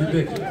stupid. That's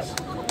ridiculous.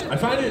 I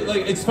find it,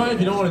 like, it's fine if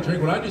you don't want to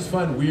drink. What I just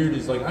find weird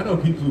is, like, I know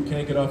people who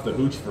can't get off the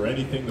hooch for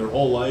anything their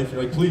whole life.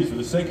 You're like, please, for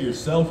the sake of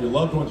yourself, your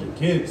loved ones, your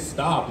kids,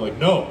 stop. Like,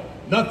 no,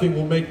 nothing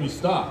will make me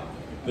stop.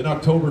 Then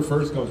October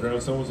 1st comes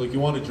around, someone's like, you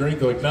want to drink?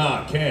 They're like,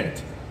 nah,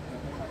 can't.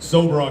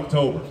 Sober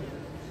October.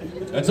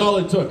 That's all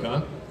it took,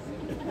 huh?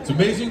 It's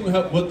amazing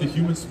what the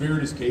human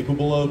spirit is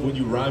capable of when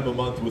you rhyme a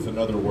month with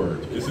another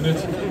word, isn't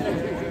it?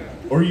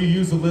 Or you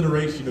use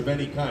alliteration of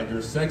any kind. You're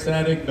a sex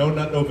addict, no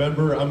nut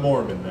November, I'm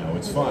Mormon now.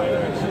 It's fine,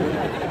 actually.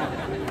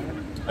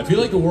 I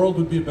feel like the world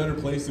would be a better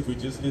place if we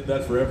just did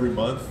that for every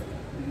month.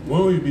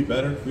 When would it be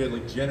better if we had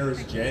like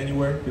generous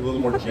January, be a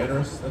little more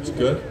generous? That's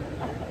good.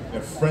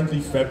 And friendly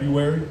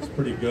February, it's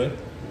pretty good.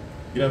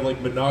 You could have like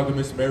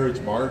monogamous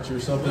marriage March or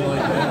something like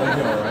that,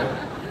 that'd be all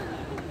right.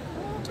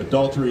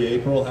 Adultery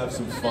April, have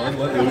some fun,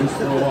 let loose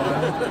for a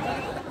while.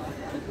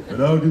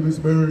 Monogamous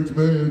marriage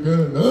May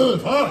again.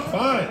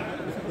 Fine.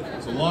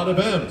 It's a lot of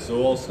M,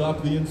 so I'll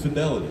stop the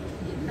infidelity.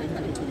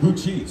 Who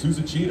cheats? Who's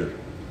a cheater?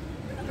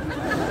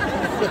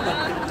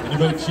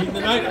 Anybody cheating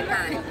tonight?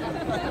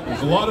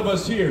 There's a lot of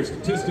us here.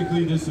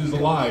 Statistically, this is a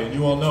lie, and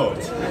you all know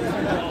it.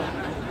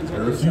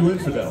 There are a few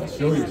infidels.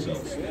 Show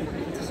yourselves.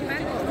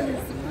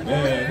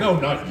 Man, no,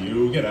 not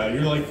you. Get out.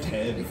 You're like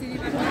 10.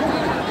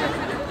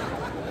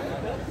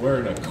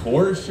 Wearing a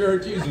core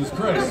shirt? Jesus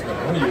Christ,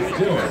 man. What are you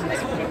doing?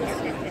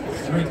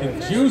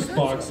 Drinking juice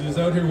boxes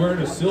out here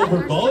wearing a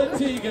silver bullet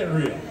tea? Get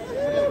real.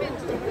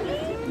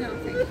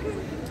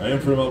 I am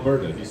from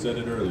Alberta. He said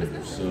it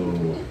earlier. So,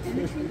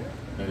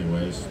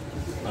 anyways,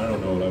 I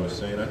don't know what I was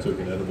saying. I took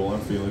an edible.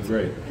 I'm feeling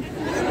great.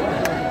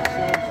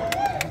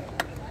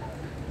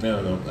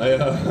 No.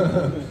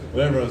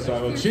 Whatever I was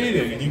talking about,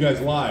 cheating, and you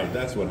guys lied.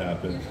 That's what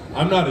happened.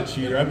 I'm not a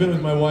cheater. I've been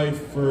with my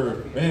wife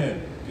for,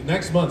 man,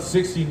 next month,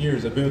 16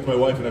 years. I've been with my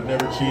wife and I've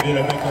never cheated.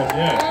 I think that's,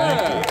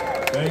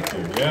 yeah, thank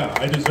you. Yeah,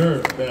 I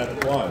deserve that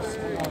applause.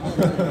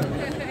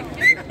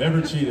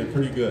 Never cheated,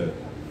 pretty good.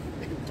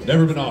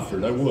 Never been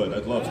offered. I would.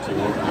 I'd love to.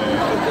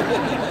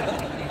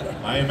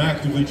 I am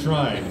actively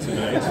trying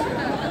tonight.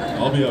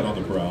 I'll be out on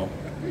the prowl.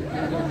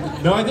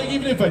 No, I think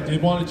even if I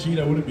did want to cheat,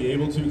 I wouldn't be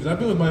able to, because I've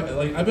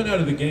been out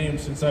of the game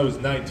since I was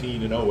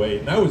 19 in 08,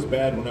 and I was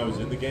bad when I was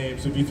in the game.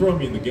 So if you throw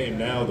me in the game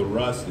now, the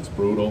rust, it's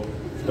brutal.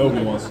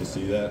 Nobody wants to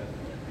see that.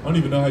 I don't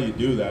even know how you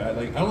do that.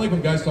 I don't like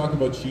when guys talk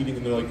about cheating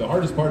and they're like, the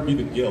hardest part would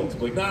be the guilt.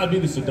 I'm like, nah, it'd be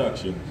the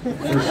seduction,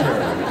 for sure.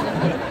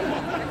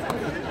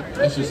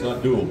 That's just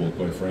not doable,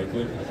 quite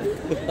frankly.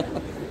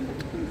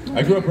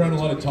 I grew up around a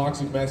lot of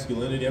toxic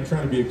masculinity. I'm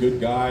trying to be a good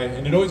guy,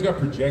 and it always got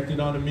projected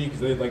onto me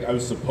because I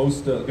was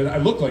supposed to. Cause I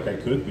looked like I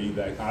could be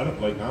that. I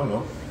don't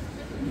know.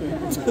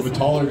 I'm a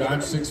taller guy. I'm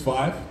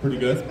 6'5", pretty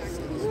good.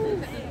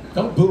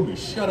 Don't boo me.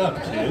 Shut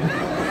up, kid.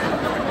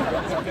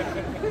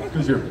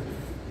 Because I was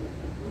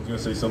gonna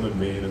say something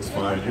mean. It's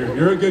fine.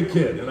 You're a good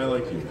kid, and I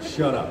like you.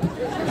 Shut up.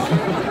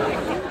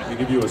 I'll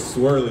give you a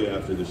swirly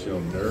after the show,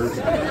 nerd.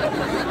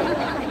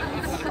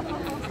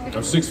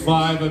 I'm 6'5",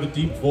 I have a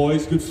deep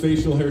voice, good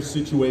facial hair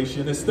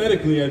situation.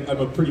 Aesthetically, I'm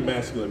a pretty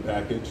masculine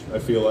package, I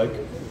feel like.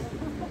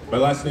 My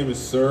last name is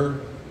Sir,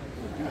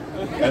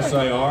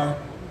 S-I-R.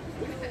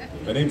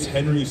 My name's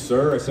Henry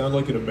Sir. I sound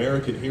like an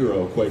American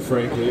hero, quite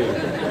frankly.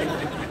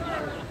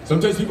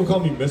 Sometimes people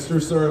call me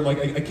Mr. Sir. I'm like,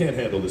 I can't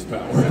handle this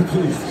power.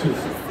 Please,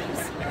 just.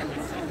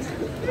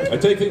 I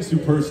take things too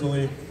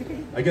personally.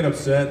 I get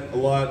upset a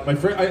lot. My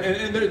friend,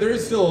 and there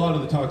is still a lot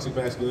of the toxic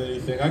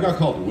masculinity thing. I got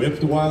called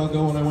whipped a while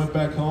ago when I went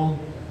back home.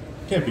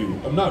 Can't be.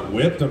 I'm not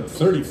whipped. I'm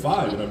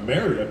 35 and I'm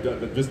married.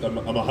 I'm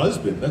a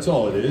husband. That's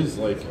all it is.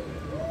 Like,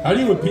 how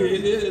do you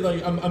appear?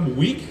 Like, I'm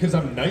weak because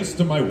I'm nice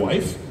to my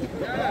wife.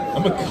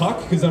 I'm a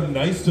cuck because I'm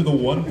nice to the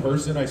one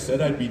person I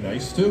said I'd be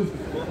nice to.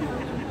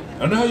 I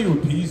don't know how you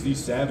appease these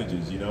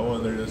savages, you know,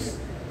 and there's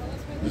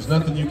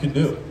nothing you can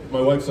do. My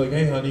wife's like,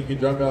 hey honey, you can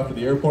drop me off at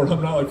the airport.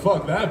 I'm not like,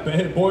 fuck that,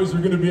 bad boys are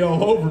gonna be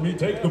all over me,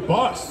 take the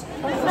bus.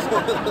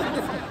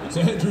 It's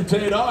Andrew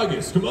Tate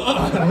August, come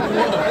on.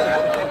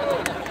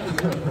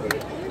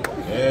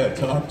 Yeah,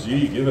 top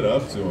G, give it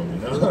up to him, you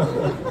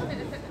know?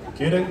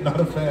 Kidding, not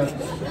a fan.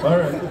 All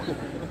right.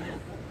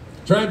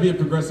 Try and be a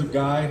progressive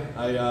guy.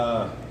 I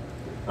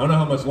don't know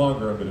how much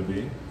longer I'm gonna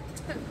be.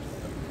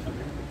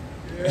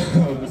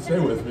 Stay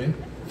with me.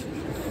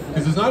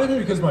 Because it's not even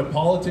because my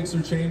politics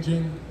are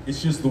changing,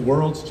 it's just the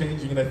world's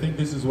changing, and I think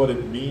this is what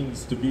it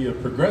means to be a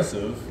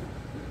progressive,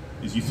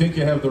 is you think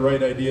you have the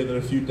right idea, then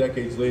a few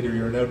decades later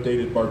you're an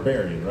outdated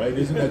barbarian, right?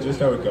 Isn't that just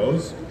how it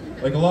goes?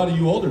 Like a lot of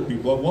you older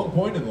people, at one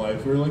point in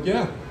life, we were like,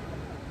 yeah,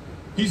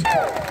 he's...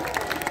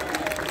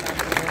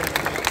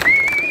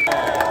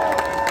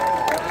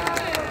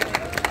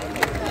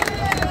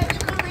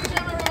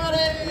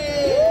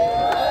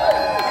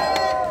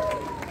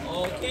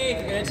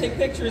 Take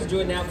pictures, do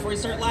it now before you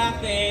start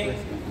laughing.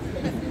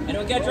 I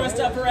don't get dressed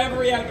up for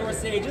every outdoor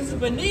stage. This is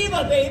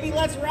Beneva, baby.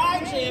 Let's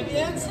ride,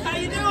 champions. How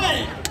you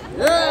doing?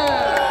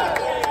 Yeah.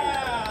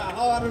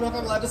 Oh, I don't know if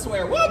I'm allowed to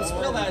swear. Whoops,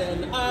 fill that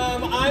in.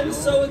 I'm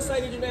so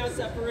excited to announce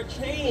that for a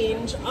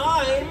change,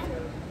 I'm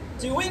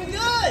doing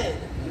good.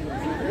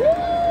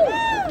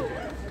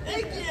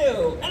 Thank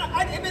you. And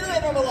I admit I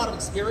don't have a lot of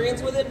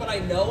experience with it, but I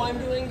know I'm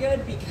doing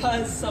good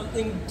because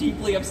something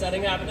deeply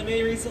upsetting happened to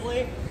me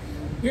recently.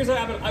 Here's what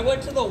happened. I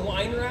went to the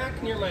wine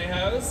rack near my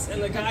house,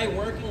 and the guy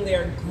working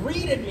there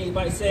greeted me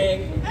by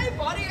saying, hey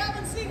buddy, I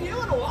haven't seen you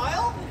in a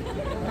while.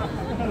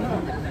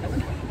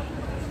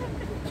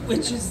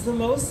 Which is the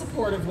most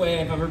supportive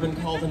way I've ever been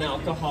called an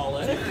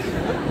alcoholic.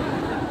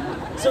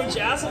 So he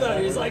jazz about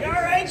it. He's like, all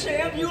right,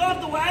 champ, you off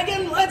the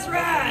wagon? Let's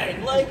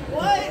ride. Like,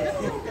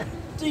 what?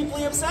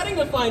 Deeply upsetting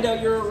to find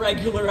out you're a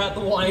regular at the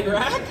wine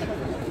rack.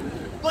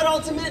 But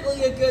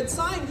ultimately a good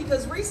sign,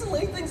 because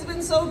recently things have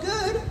been so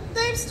good,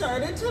 they've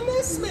started to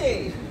miss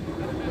me.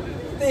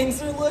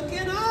 Things are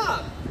looking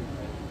up.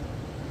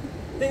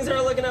 Things are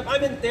looking up.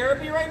 I'm in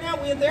therapy right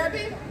now. We in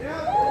therapy?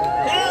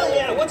 Yeah. Hell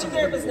yeah. What's your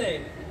therapist's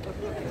name?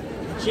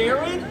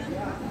 Jared?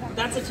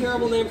 That's a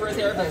terrible name for a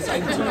therapist.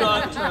 I do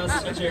not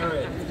trust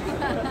Jared.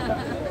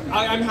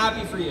 I'm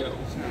happy for you.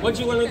 What'd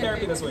you learn in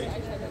therapy this week?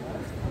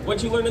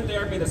 What'd you learn in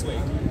therapy this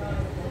week?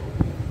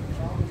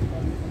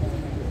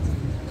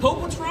 Cope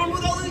what's wrong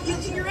with all of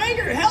your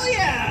anger? Hell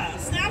yeah!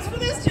 Snaps for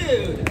this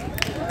dude!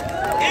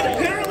 And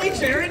apparently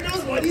Jared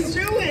knows what he's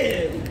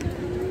doing!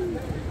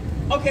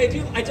 Okay,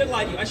 dude, I did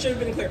lie to you. I should have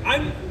been clear.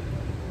 I'm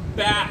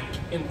back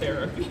in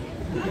therapy.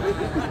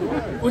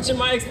 Which in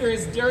my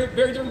experience is very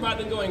different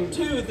than going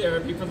to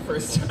therapy for the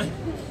first time.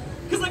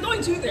 Because like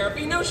going to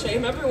therapy, no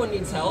shame, everyone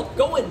needs help.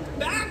 Going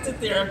back to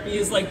therapy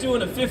is like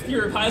doing a 5th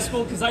year of high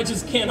school because I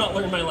just cannot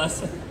learn my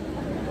lesson.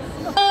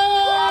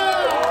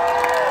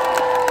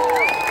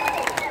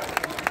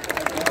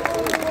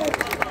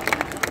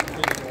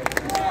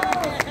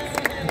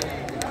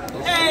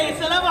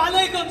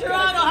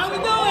 Toronto, how we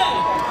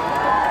doing?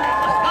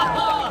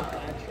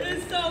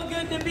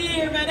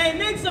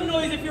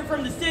 you're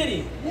from the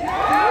city. Yeah,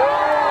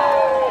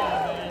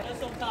 man,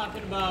 that's what I'm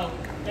talking about.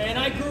 And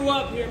I grew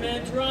up here,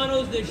 man.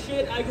 Toronto's the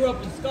shit. I grew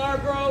up in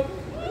Scarborough.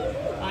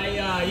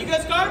 You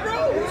guys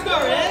Scarborough? Who's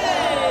Scarborough?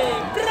 Hey!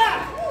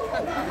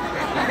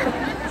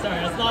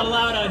 Sorry, that's not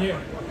allowed out here.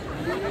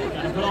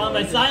 Gotta put on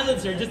my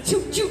silencer, just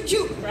choop, choop,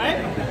 choop, right?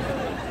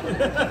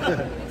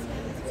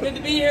 It's good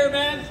to be here,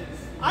 man.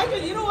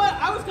 You know what?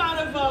 I was kind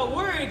of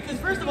worried, because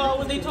first of all,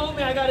 when they told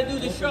me I gotta do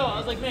the show, I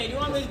was like, man, you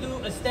want me to do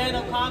a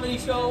stand-up comedy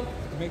show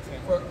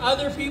for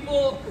other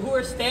people who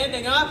are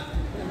standing up?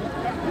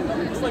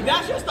 It's like,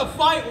 that's just a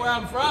fight where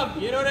I'm from,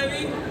 you know what I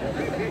mean?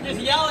 Just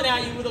yelling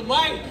at you with a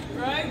mic,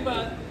 right?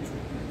 But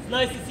it's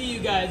nice to see you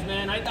guys,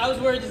 man. I was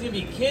worried there's gonna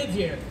be kids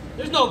here.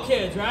 There's no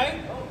kids,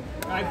 right?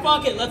 All right,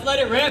 fuck it, let's let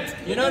it rip,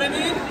 you know what I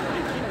mean?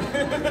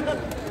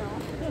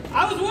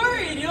 I was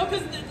worried, you know,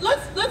 because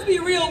let's be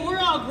real, we're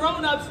all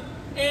grown-ups,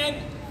 and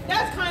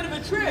that's kind of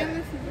a trip.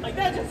 Like,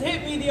 that just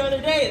hit me the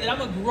other day, that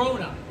I'm a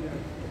grown-up.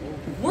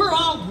 We're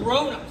all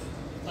grown-ups.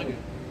 Like,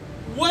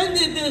 when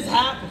did this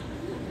happen?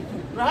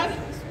 Right?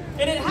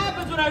 And it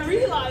happens when I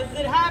realize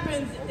it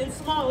happens in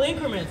small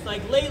increments.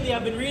 Like, lately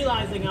I've been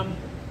realizing I'm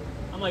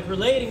like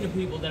relating to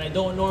people that I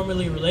don't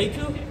normally relate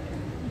to.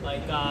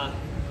 Like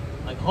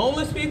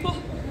homeless people.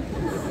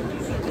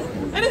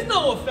 And it's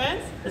no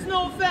offense,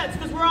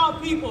 because we're all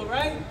people,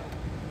 right?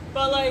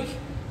 But like,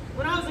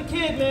 when I was a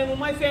kid, man, when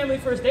my family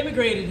first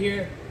immigrated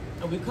here,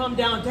 and we come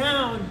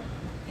downtown,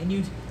 and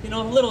you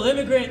know, a little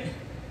immigrant,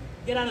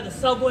 get out of the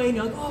subway, and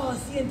you're like, oh,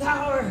 CN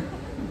Tower,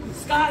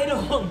 Sky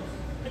Dome,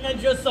 and then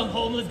just some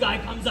homeless guy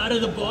comes out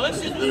of the bush,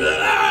 and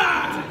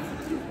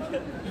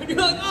you're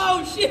like,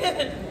 oh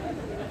shit!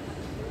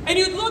 And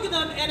you'd look at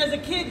them, and as a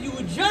kid, you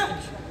would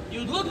judge.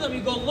 You'd look at them,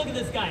 you'd go, look at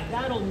this guy,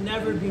 that'll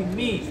never be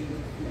me.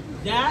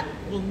 That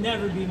will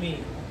never be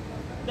me.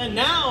 Then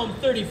now I'm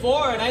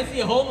 34 and I see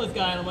a homeless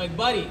guy and I'm like,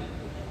 buddy,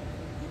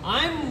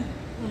 I'm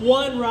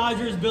one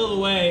Rogers bill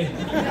away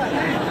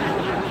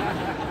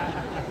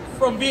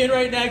from being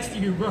right next to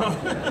you, bro.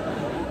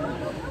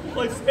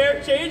 Like,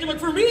 spare change? I'm like,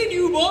 for me and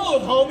you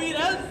both, homie,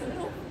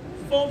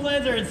 phone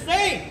plans are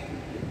insane.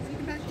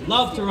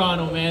 Love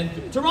Toronto, man.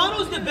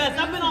 Toronto's the best.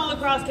 I've been all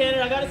across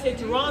Canada. I gotta say,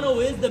 Toronto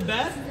is the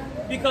best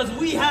because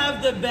we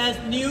have the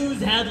best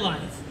news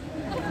headlines.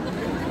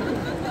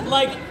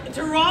 Like,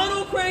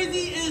 Toronto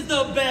crazy is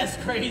the best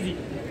crazy.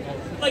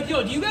 Like,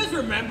 yo, do you guys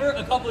remember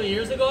a couple of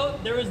years ago,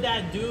 there was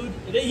that dude,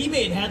 he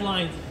made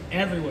headlines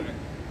everywhere.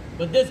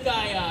 But this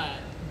guy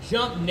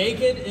jumped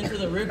naked into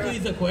the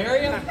Ripley's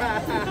aquarium.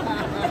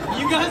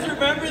 You guys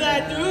remember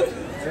that dude?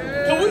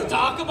 Can we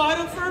talk about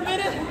him for a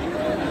minute?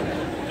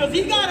 Because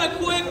he got a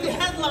quick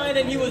headline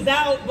and he was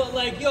out, but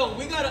like, yo,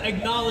 we gotta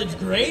acknowledge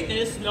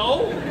greatness,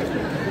 no?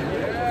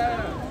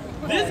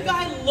 This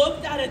guy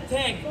looked at a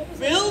tank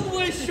filled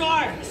with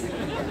sharks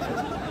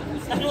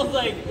and was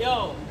like,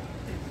 yo,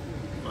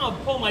 I'm gonna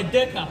pull my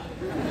dick out.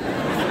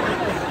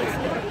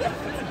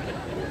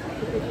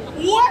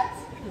 What?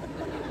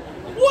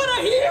 What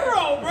a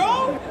hero,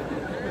 bro!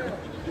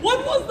 When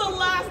was the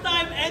last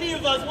time any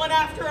of us went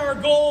after our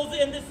goals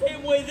in the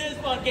same way this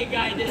fucking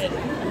guy did?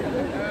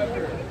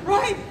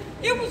 Right?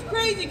 It was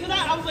crazy, because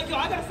I was like, yo,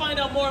 I gotta find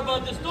out more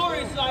about the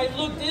story, so I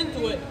looked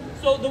into it.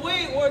 So the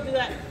way it worked is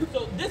that,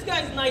 so this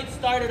guy's night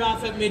started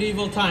off at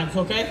medieval times,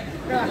 okay?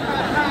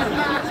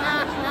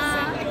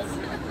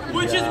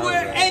 Which is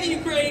where any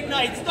great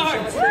night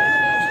starts.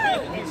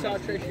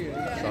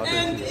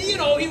 And, you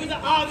know, he was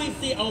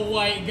obviously a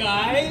white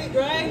guy,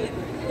 right?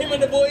 Him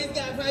and the boys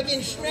got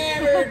fucking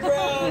shrammered,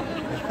 bro.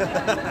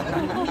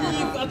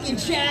 Fucking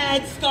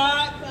Chad,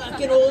 Scott,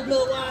 fucking old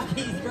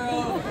Milwaukee's,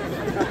 bro.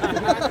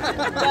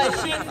 That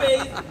shit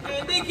face.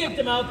 And they kicked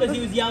him out because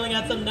he was yelling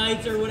at some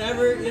knights or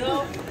whatever, you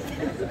know?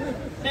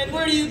 And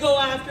where do you go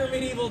after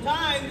medieval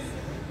times?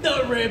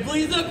 The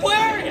Ripley's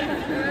Aquarium.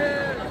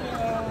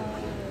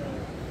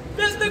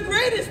 That's the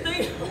greatest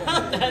thing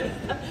about that.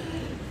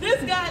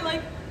 This guy,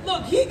 like,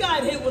 look, he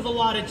got hit with a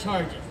lot of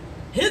charges.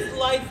 His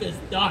life is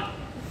done.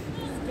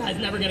 This guy's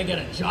never gonna get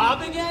a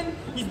job again.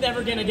 He's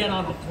never gonna get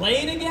on a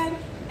plane again.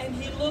 And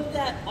he looked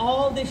at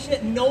all this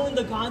shit, knowing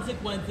the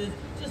consequences,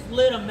 just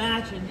lit a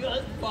match and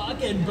just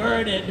fucking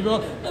burned it,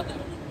 bro.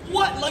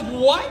 What? Like,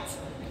 what?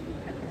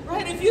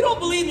 Right? If you don't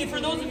believe me, for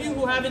those of you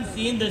who haven't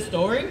seen this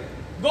story,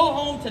 go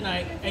home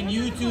tonight and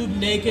YouTube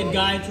naked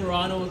guy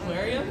Toronto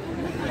Aquarium.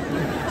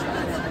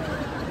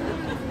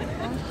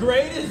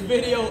 Greatest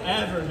video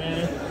ever,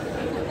 man.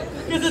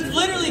 Because it's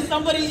literally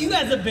somebody, you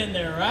guys have been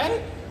there,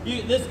 right?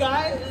 This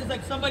guy is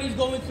like somebody's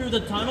going through the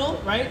tunnel,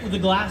 right? With the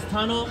glass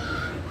tunnel.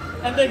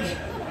 And they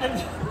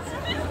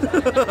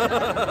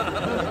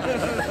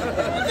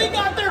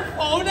got their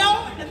phone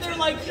out and they're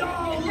like,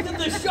 yo, look at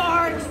the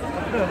sharks.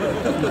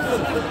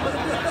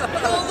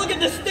 Oh, look at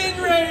the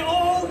stingray.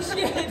 Oh,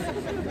 shit.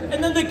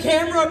 And then the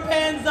camera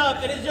pans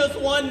up and it's just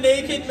one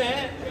naked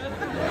man.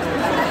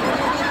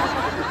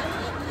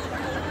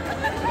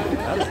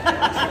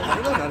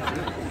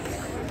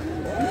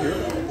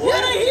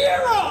 What a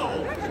hero!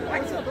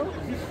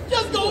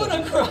 Just going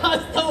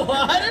across the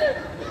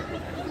water?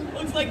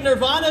 Looks like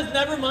Nirvana's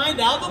Nevermind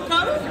album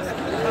cover.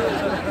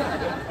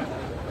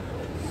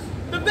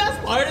 The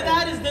best part of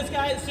that is this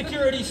guy,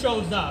 security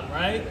shows up,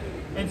 right?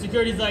 And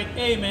security's like,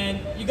 hey man,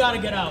 you gotta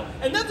get out.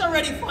 And that's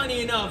already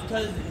funny enough,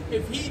 because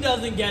if he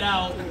doesn't get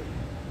out,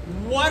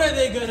 what are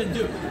they gonna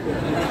do?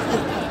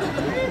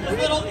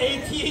 This little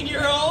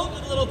 18-year-old,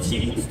 this little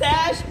teen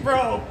stash?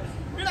 Bro,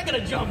 you're not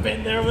gonna jump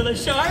in there with the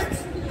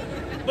sharks.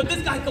 But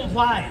this guy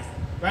complies,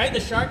 right? The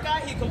shark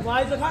guy, he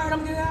complies, like, all right,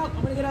 I'm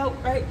gonna get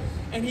out, right?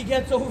 And he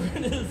gets over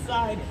to the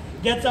side,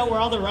 gets out where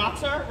all the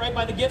rocks are, right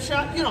by the gift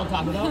shop. You know what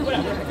I'm talking about,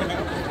 whatever.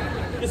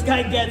 This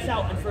guy gets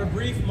out, and for a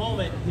brief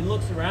moment, he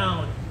looks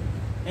around,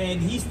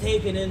 and he's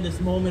taking in this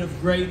moment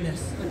of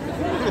greatness,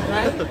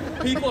 right?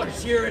 People are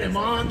cheering him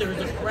on, there's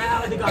a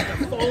crowd, they got their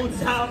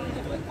phones out.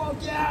 He's like, fuck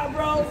yeah,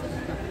 bro.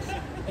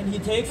 And he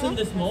takes in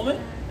this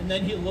moment, and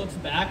then he looks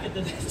back at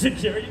the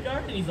security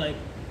guard, and he's like,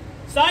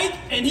 psych,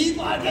 and he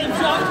fucking jumps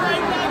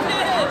right back in.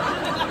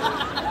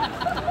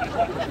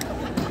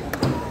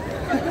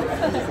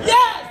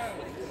 Yes!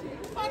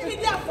 Fucking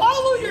yeah,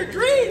 follow your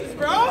dreams,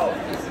 bro!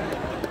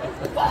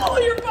 Follow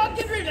your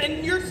fucking dreams!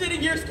 And you're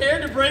sitting here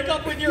scared to break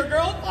up with your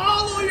girl?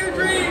 Follow your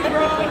dreams,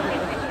 bro!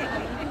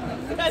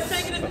 You guys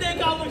taking a stick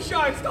off with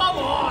sharks, come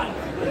on!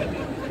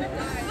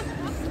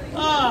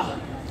 Ah,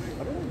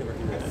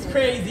 it's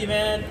crazy,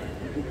 man.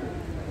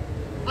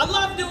 I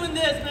love doing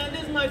this, man.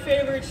 This is my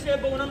favorite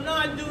shit, but when I'm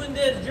not doing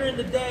this during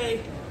the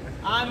day,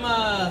 I'm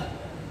an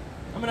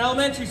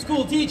elementary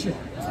school teacher.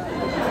 A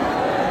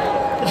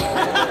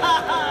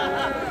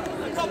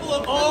couple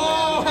of,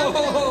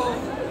 oh!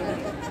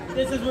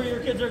 This is where your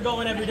kids are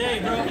going every day,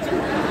 bro.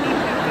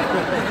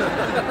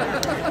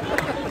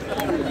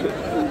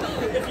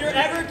 If you're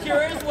ever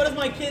curious, what does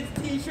my kid's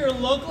teacher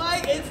look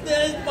like? It's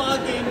this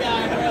fucking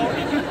guy, bro.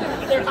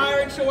 They're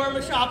hiring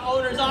shawarma shop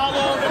owners all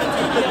over the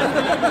TBS.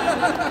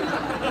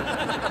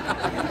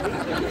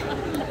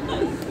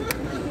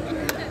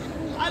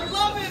 I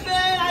love it,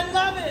 man. I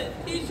love it.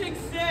 Teaching's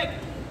sick.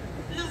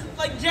 Just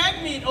like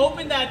Jagmeet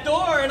opened that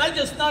door, and I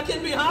just snuck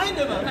in behind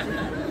him.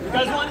 You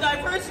guys want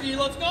diversity?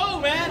 Let's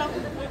go, man. I'll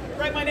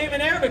write my name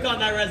in Arabic on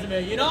that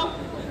resume, you know?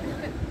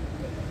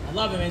 I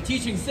love it, man.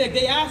 Teaching's sick.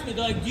 They asked me,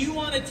 they're like, do you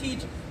want to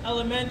teach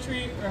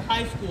elementary or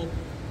high school?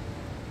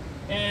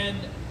 And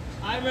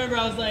I remember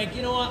I was like,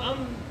 you know what,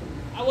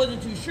 I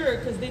wasn't too sure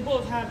because they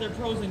both have their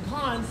pros and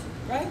cons,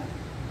 right?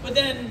 But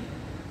then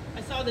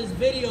I saw this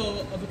video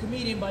of a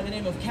comedian by the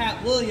name of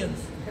Cat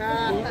Williams.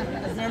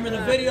 Remember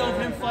the video of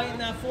him fighting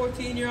that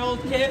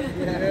 14-year-old kid?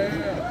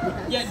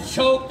 Getting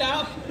choked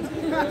out?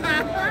 And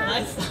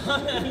I saw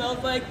that and I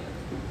was like,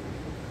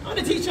 I'm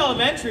gonna teach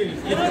elementary, you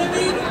know what I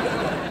mean?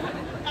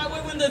 That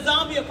way when the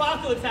zombie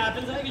apocalypse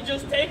happens, I can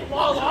just take them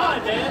all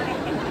on,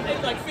 man.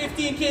 Take like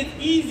 15 kids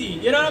easy,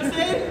 you know what I'm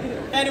saying?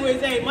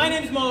 Anyways, hey, my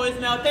name's Mo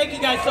Ismail. Thank you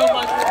guys so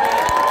much for being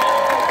here.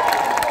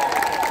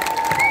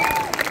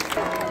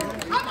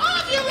 I'm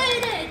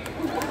ovulating!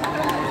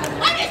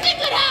 When does it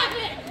could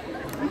happen?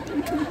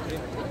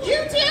 You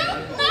too?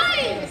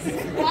 Nice!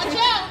 Watch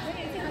out!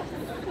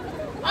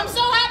 I'm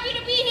so happy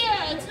to be here.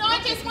 It's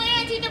not just my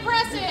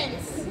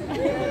antidepressants.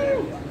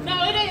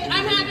 No, it is.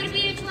 I'm happy to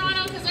be in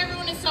Toronto because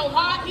everyone is so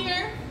hot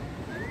here.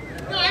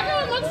 No,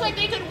 everyone looks like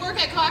they could work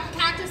at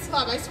Cactus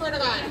Club, I swear to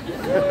God.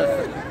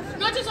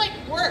 Not just like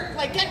work,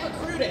 like get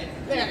recruited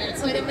there.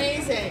 It's like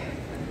amazing.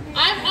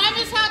 I'm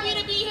just happy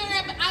to be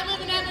here. I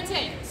live in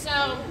Edmonton, so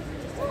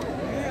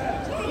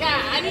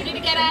yeah, I needed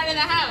to get out of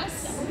the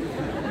house.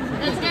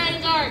 It's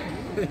getting dark.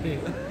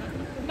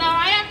 No,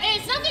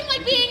 it's nothing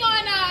like being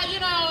on,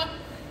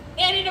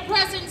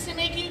 antidepressants to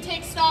make you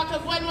take stock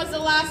of when was the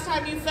last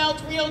time you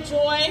felt real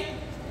joy.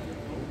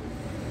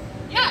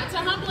 Yeah, it's a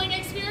humbling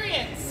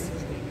experience.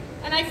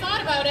 And I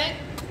thought about it,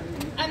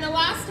 and the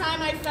last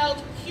time I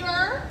felt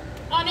pure,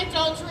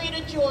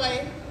 unadulterated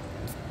joy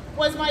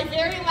was my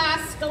very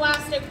last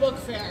Scholastic book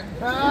fair.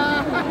 Come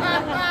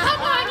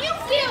on, you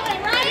feel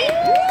it, right?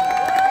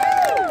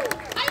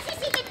 I was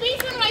just in the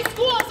basement of my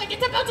school. I was like,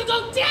 it's about to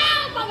go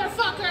down,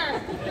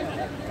 motherfucker.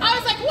 I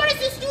was like, what is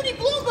this Judy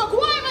Blume book?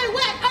 Why am I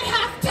wet? I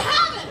have to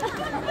have it.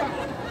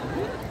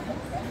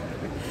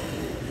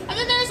 And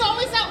then there's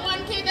always that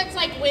one kid that's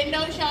like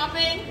window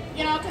shopping,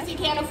 you know, because he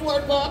can't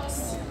afford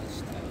books.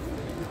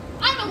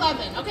 I'm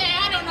 11, okay?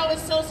 I don't know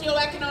his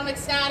socioeconomic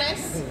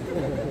status.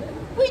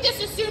 We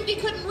just assumed he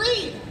couldn't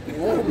read.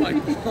 Oh my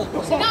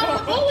God. So now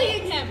we're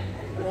bullying him.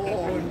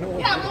 Oh no.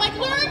 Yeah, we're like,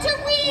 learn to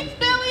read,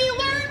 Billy,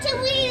 learn to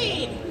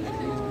read.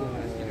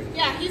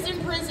 Yeah, he's in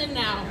prison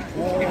now.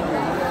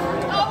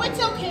 Oh, it's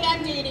okay,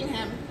 I'm dating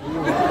him.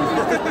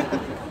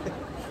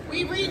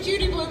 We read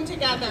Judy Blume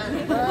together.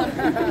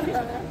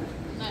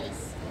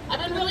 Nice. I've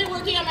been really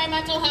working on my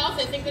mental health.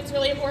 I think that's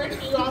really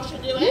important. You all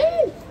should do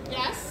it.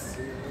 Yes.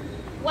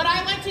 What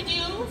I like to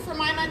do for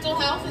my mental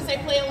health is I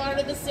play a lot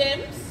of The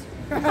Sims.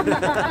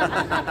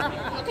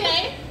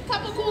 Okay?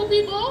 Couple cool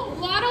people, a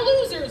lot of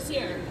losers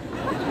here.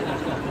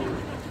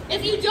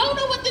 If you don't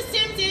know what The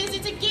Sims is,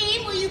 it's a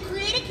game where you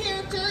create a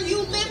character,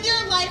 you live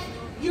your life,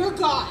 you're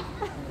God.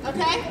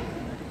 Okay?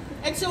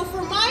 And so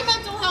for my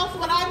mental health,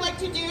 what I like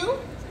to do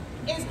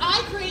is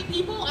I create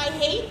people I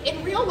hate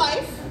in real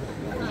life,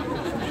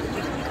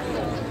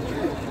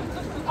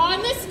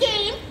 on this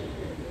game,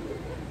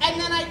 and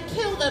then I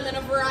kill them in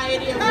a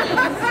variety of ways.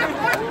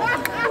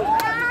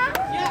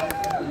 Yeah.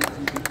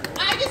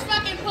 I just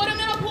fucking put them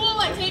in a pool,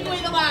 I take away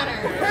the ladder.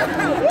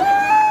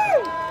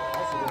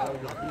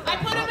 I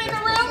put them in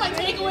a room, I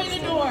take away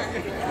the door.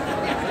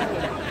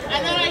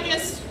 And then I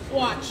just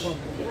watch.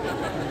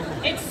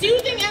 It's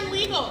soothing and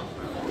legal.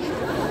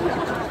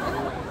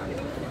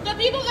 The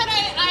people that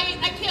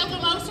I kill the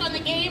most on the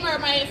game are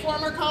my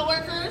former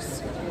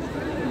coworkers.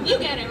 You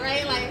get it,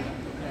 right? Like,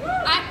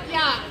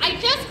 I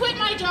just quit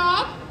my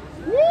job.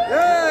 Thank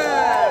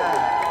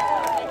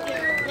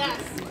you. Yes.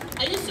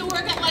 I used to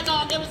work at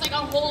it was like a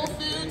Whole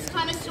Foods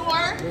kind of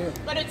store,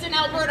 but it's in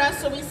Alberta,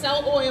 so we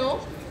sell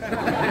oil.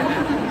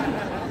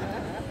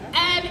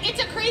 And it's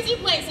a crazy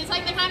place. It's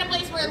like the kind of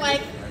place where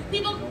like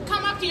people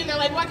come up to you and they're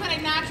like, what kind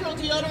of natural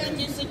deodorant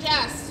do you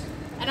suggest?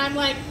 And I'm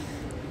like,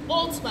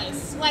 Old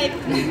Spice. Like,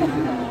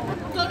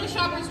 go to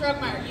Shoppers Drug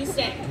Mart, you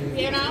stink,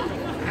 you know?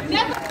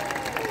 Never.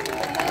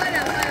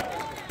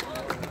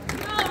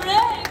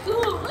 Alright,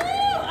 cool. Woo!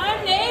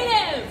 I'm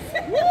native!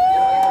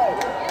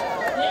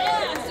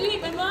 Yeah,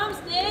 sweet, my mom's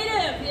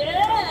native,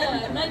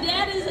 yeah! My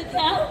dad is a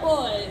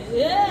cowboy,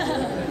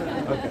 yeah!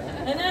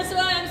 And that's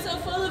why I'm so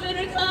full of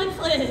inner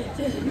conflict.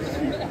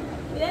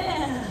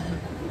 Yeah.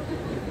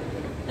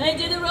 I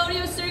did the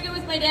rodeo circuit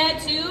with my dad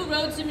too,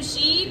 rode some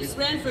sheeps,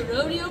 ran for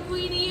rodeo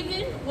queen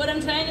even. What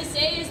I'm trying to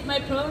say is my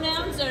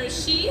pronouns are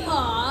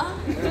she-ha.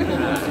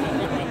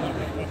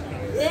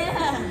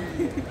 Yeah.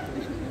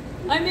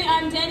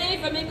 I'm Dene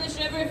from English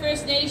River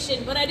First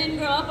Nation, but I didn't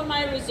grow up on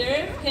my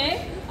reserve,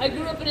 okay? I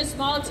grew up in a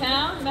small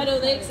town, Meadow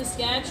Lake,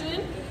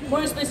 Saskatchewan.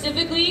 More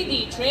specifically,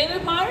 the Trailer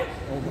Park,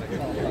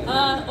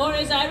 or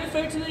as I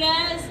refer to it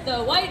as,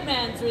 the White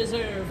Man's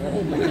Reserve.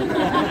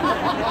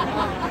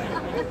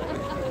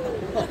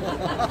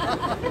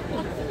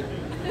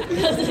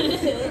 Because it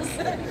is.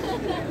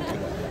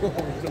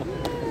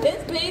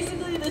 It's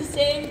basically the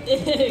same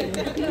thing.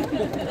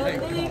 Oh,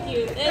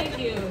 thank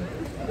you.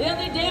 The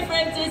only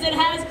difference is it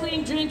has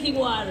clean drinking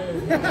water.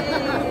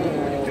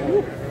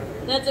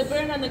 That's a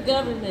burn on the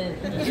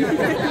government.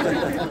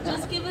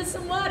 Just give us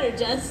some water,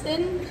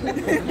 Justin.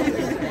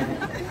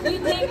 We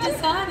take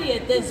Dasani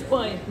at this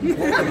point.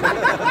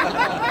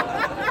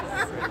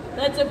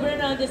 That's a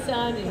burn on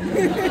Dasani.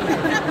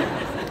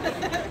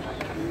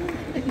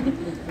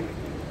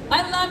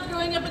 I loved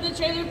growing up in the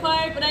trailer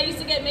park, but I used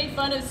to get made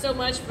fun of so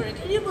much for it.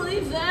 Can you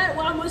believe that?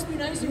 Wow, it must be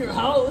nice in your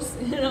house,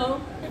 you know?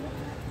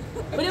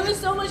 But it was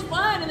so much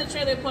fun in the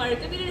trailer park.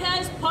 I mean, it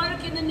has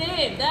park in the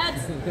name.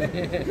 That's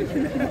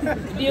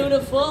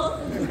beautiful.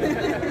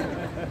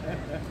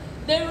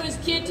 There was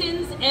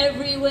kittens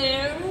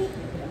everywhere.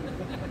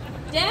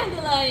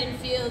 Dandelion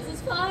fields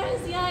as far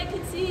as the eye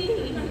could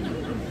see.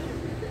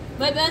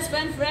 My best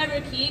friend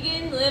forever,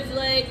 Keegan, lived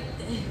like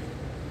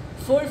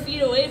 4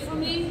 feet away from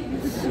me.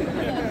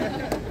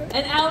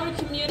 And our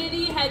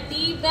community had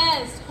the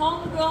best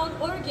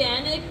homegrown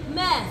organic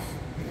meth.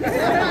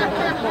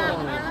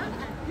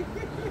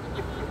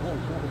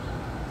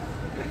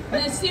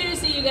 No,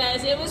 seriously, you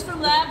guys, it was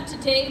from lab to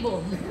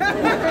table.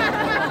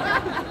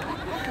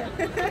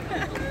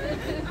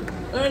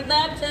 Or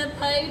lab to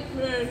pipe,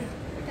 or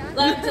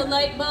lab to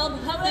light bulb,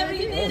 however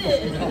you did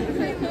it.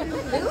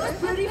 It was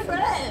pretty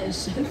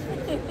fresh.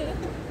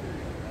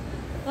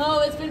 Oh,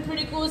 it's been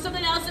pretty cool.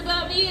 Something else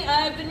about me,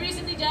 I've been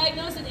recently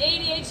diagnosed with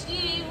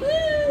ADHD. Woo!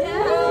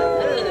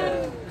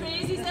 Yeah.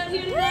 Crazies out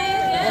here tonight?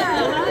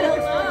 Yeah,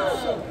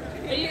 hello.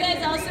 Are you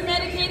guys also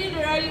medicated,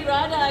 or are you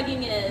raw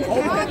dogging it?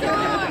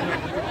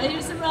 I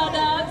hear some raw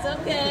dogs,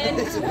 okay.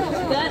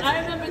 I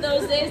remember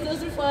those days,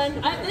 those were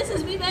fun. This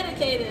is me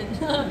medicated.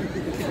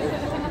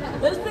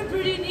 That's been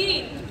pretty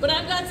neat. But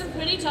I've got some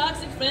pretty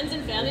toxic friends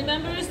and family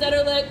members that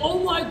are like, oh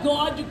my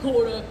God,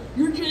 Dakota,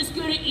 you're just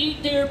gonna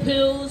eat their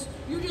pills?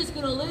 You're just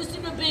gonna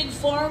listen to Big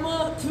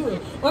Pharma?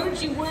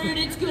 Aren't you worried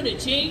it's gonna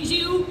change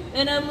you?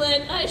 And I'm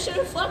like, I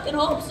sure fucking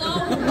hope so.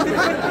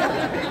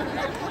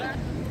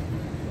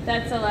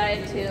 That's a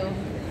lie too.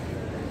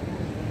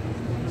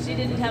 She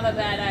didn't have a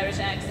bad Irish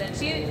accent.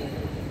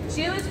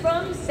 She was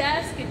from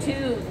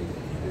Saskatoon.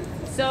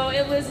 So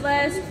it was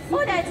less,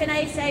 oh, that's a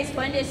nice size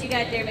fundus you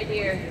got there, my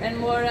dear. And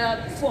more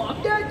of,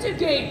 fuck, that's a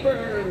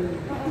gaper.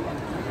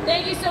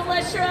 Thank you so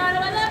much,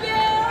 Toronto. I love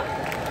you.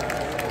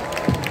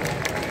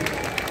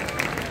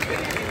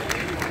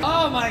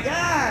 Oh my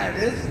God,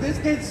 this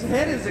kid's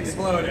head is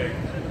exploding.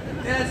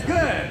 That's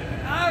good.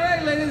 All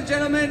right, ladies and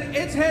gentlemen,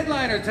 it's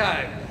headliner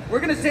time. We're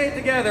gonna say it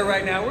together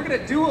right now. We're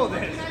gonna duel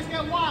this. You guys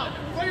get wild.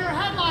 For your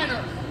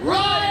headliner,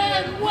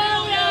 Ryan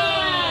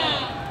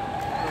Williams!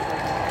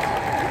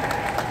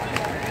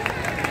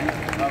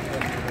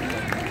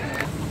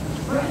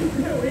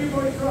 Where you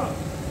going from?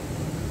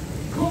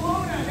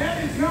 Kelowna,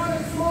 that is not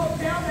a small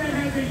town that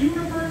has a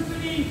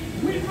university,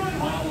 Whitman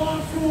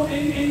Law School,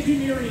 and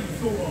engineering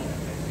school.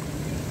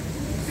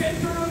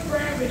 Center of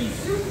gravity.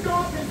 Snoop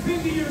Dogg has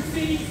been to your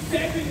city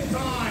 7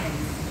 times.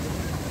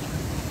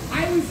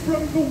 I was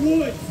from the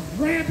woods.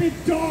 Rabid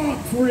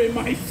dogs were in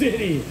my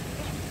city.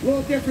 A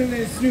little different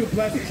than Snoop,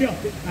 let's chill.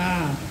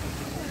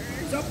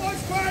 It's a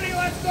bush party,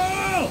 let's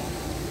go!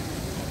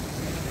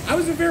 I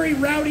was a very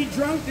rowdy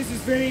drunk. This is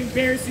very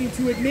embarrassing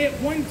to admit.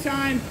 One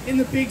time in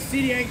the big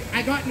city,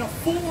 I got in a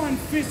full-on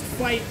fist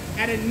fight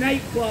at a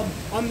nightclub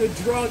on the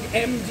drug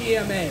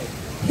MDMA.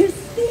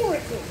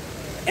 Historically,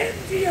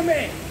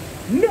 MDMA,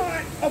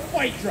 not a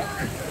fight drug.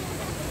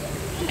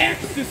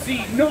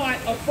 Ecstasy, not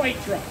a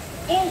fight drug.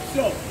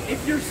 Also,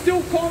 if you're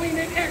still calling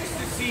it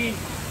ecstasy,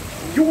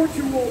 you're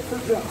too old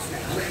for drugs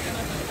now.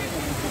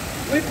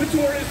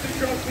 Lipitor is the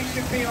drug we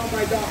should be on,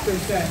 my doctor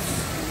says.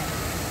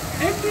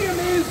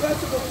 MDMA is less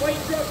of a fight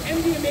drug.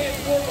 MDMA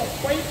is more of a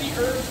fight the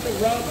urge to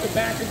rub the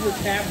back of your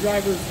cab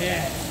driver's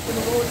head. For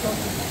the roller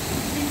coaster,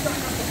 we trying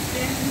not to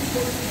stand too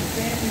close to the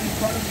family in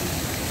front of me,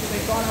 so they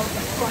thought I was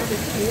like trying to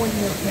join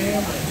their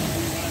family.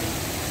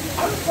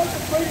 I was about to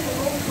play the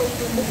roller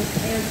coaster with a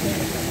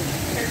caretaker.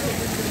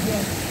 Caretaker said,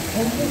 "Yes,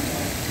 oh look,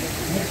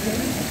 what's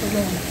that? That's a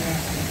roller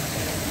coaster.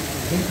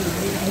 There's a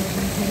way out of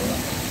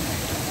control."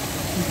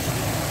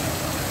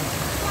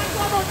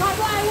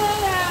 Roy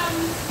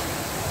Williams!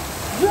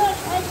 This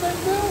has been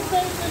New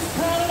Faces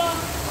Canada.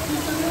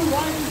 He's the new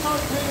rising star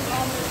king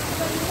on this.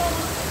 Thank you so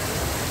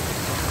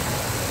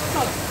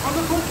much. I'm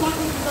the first one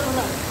who's ever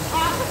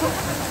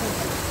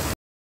met.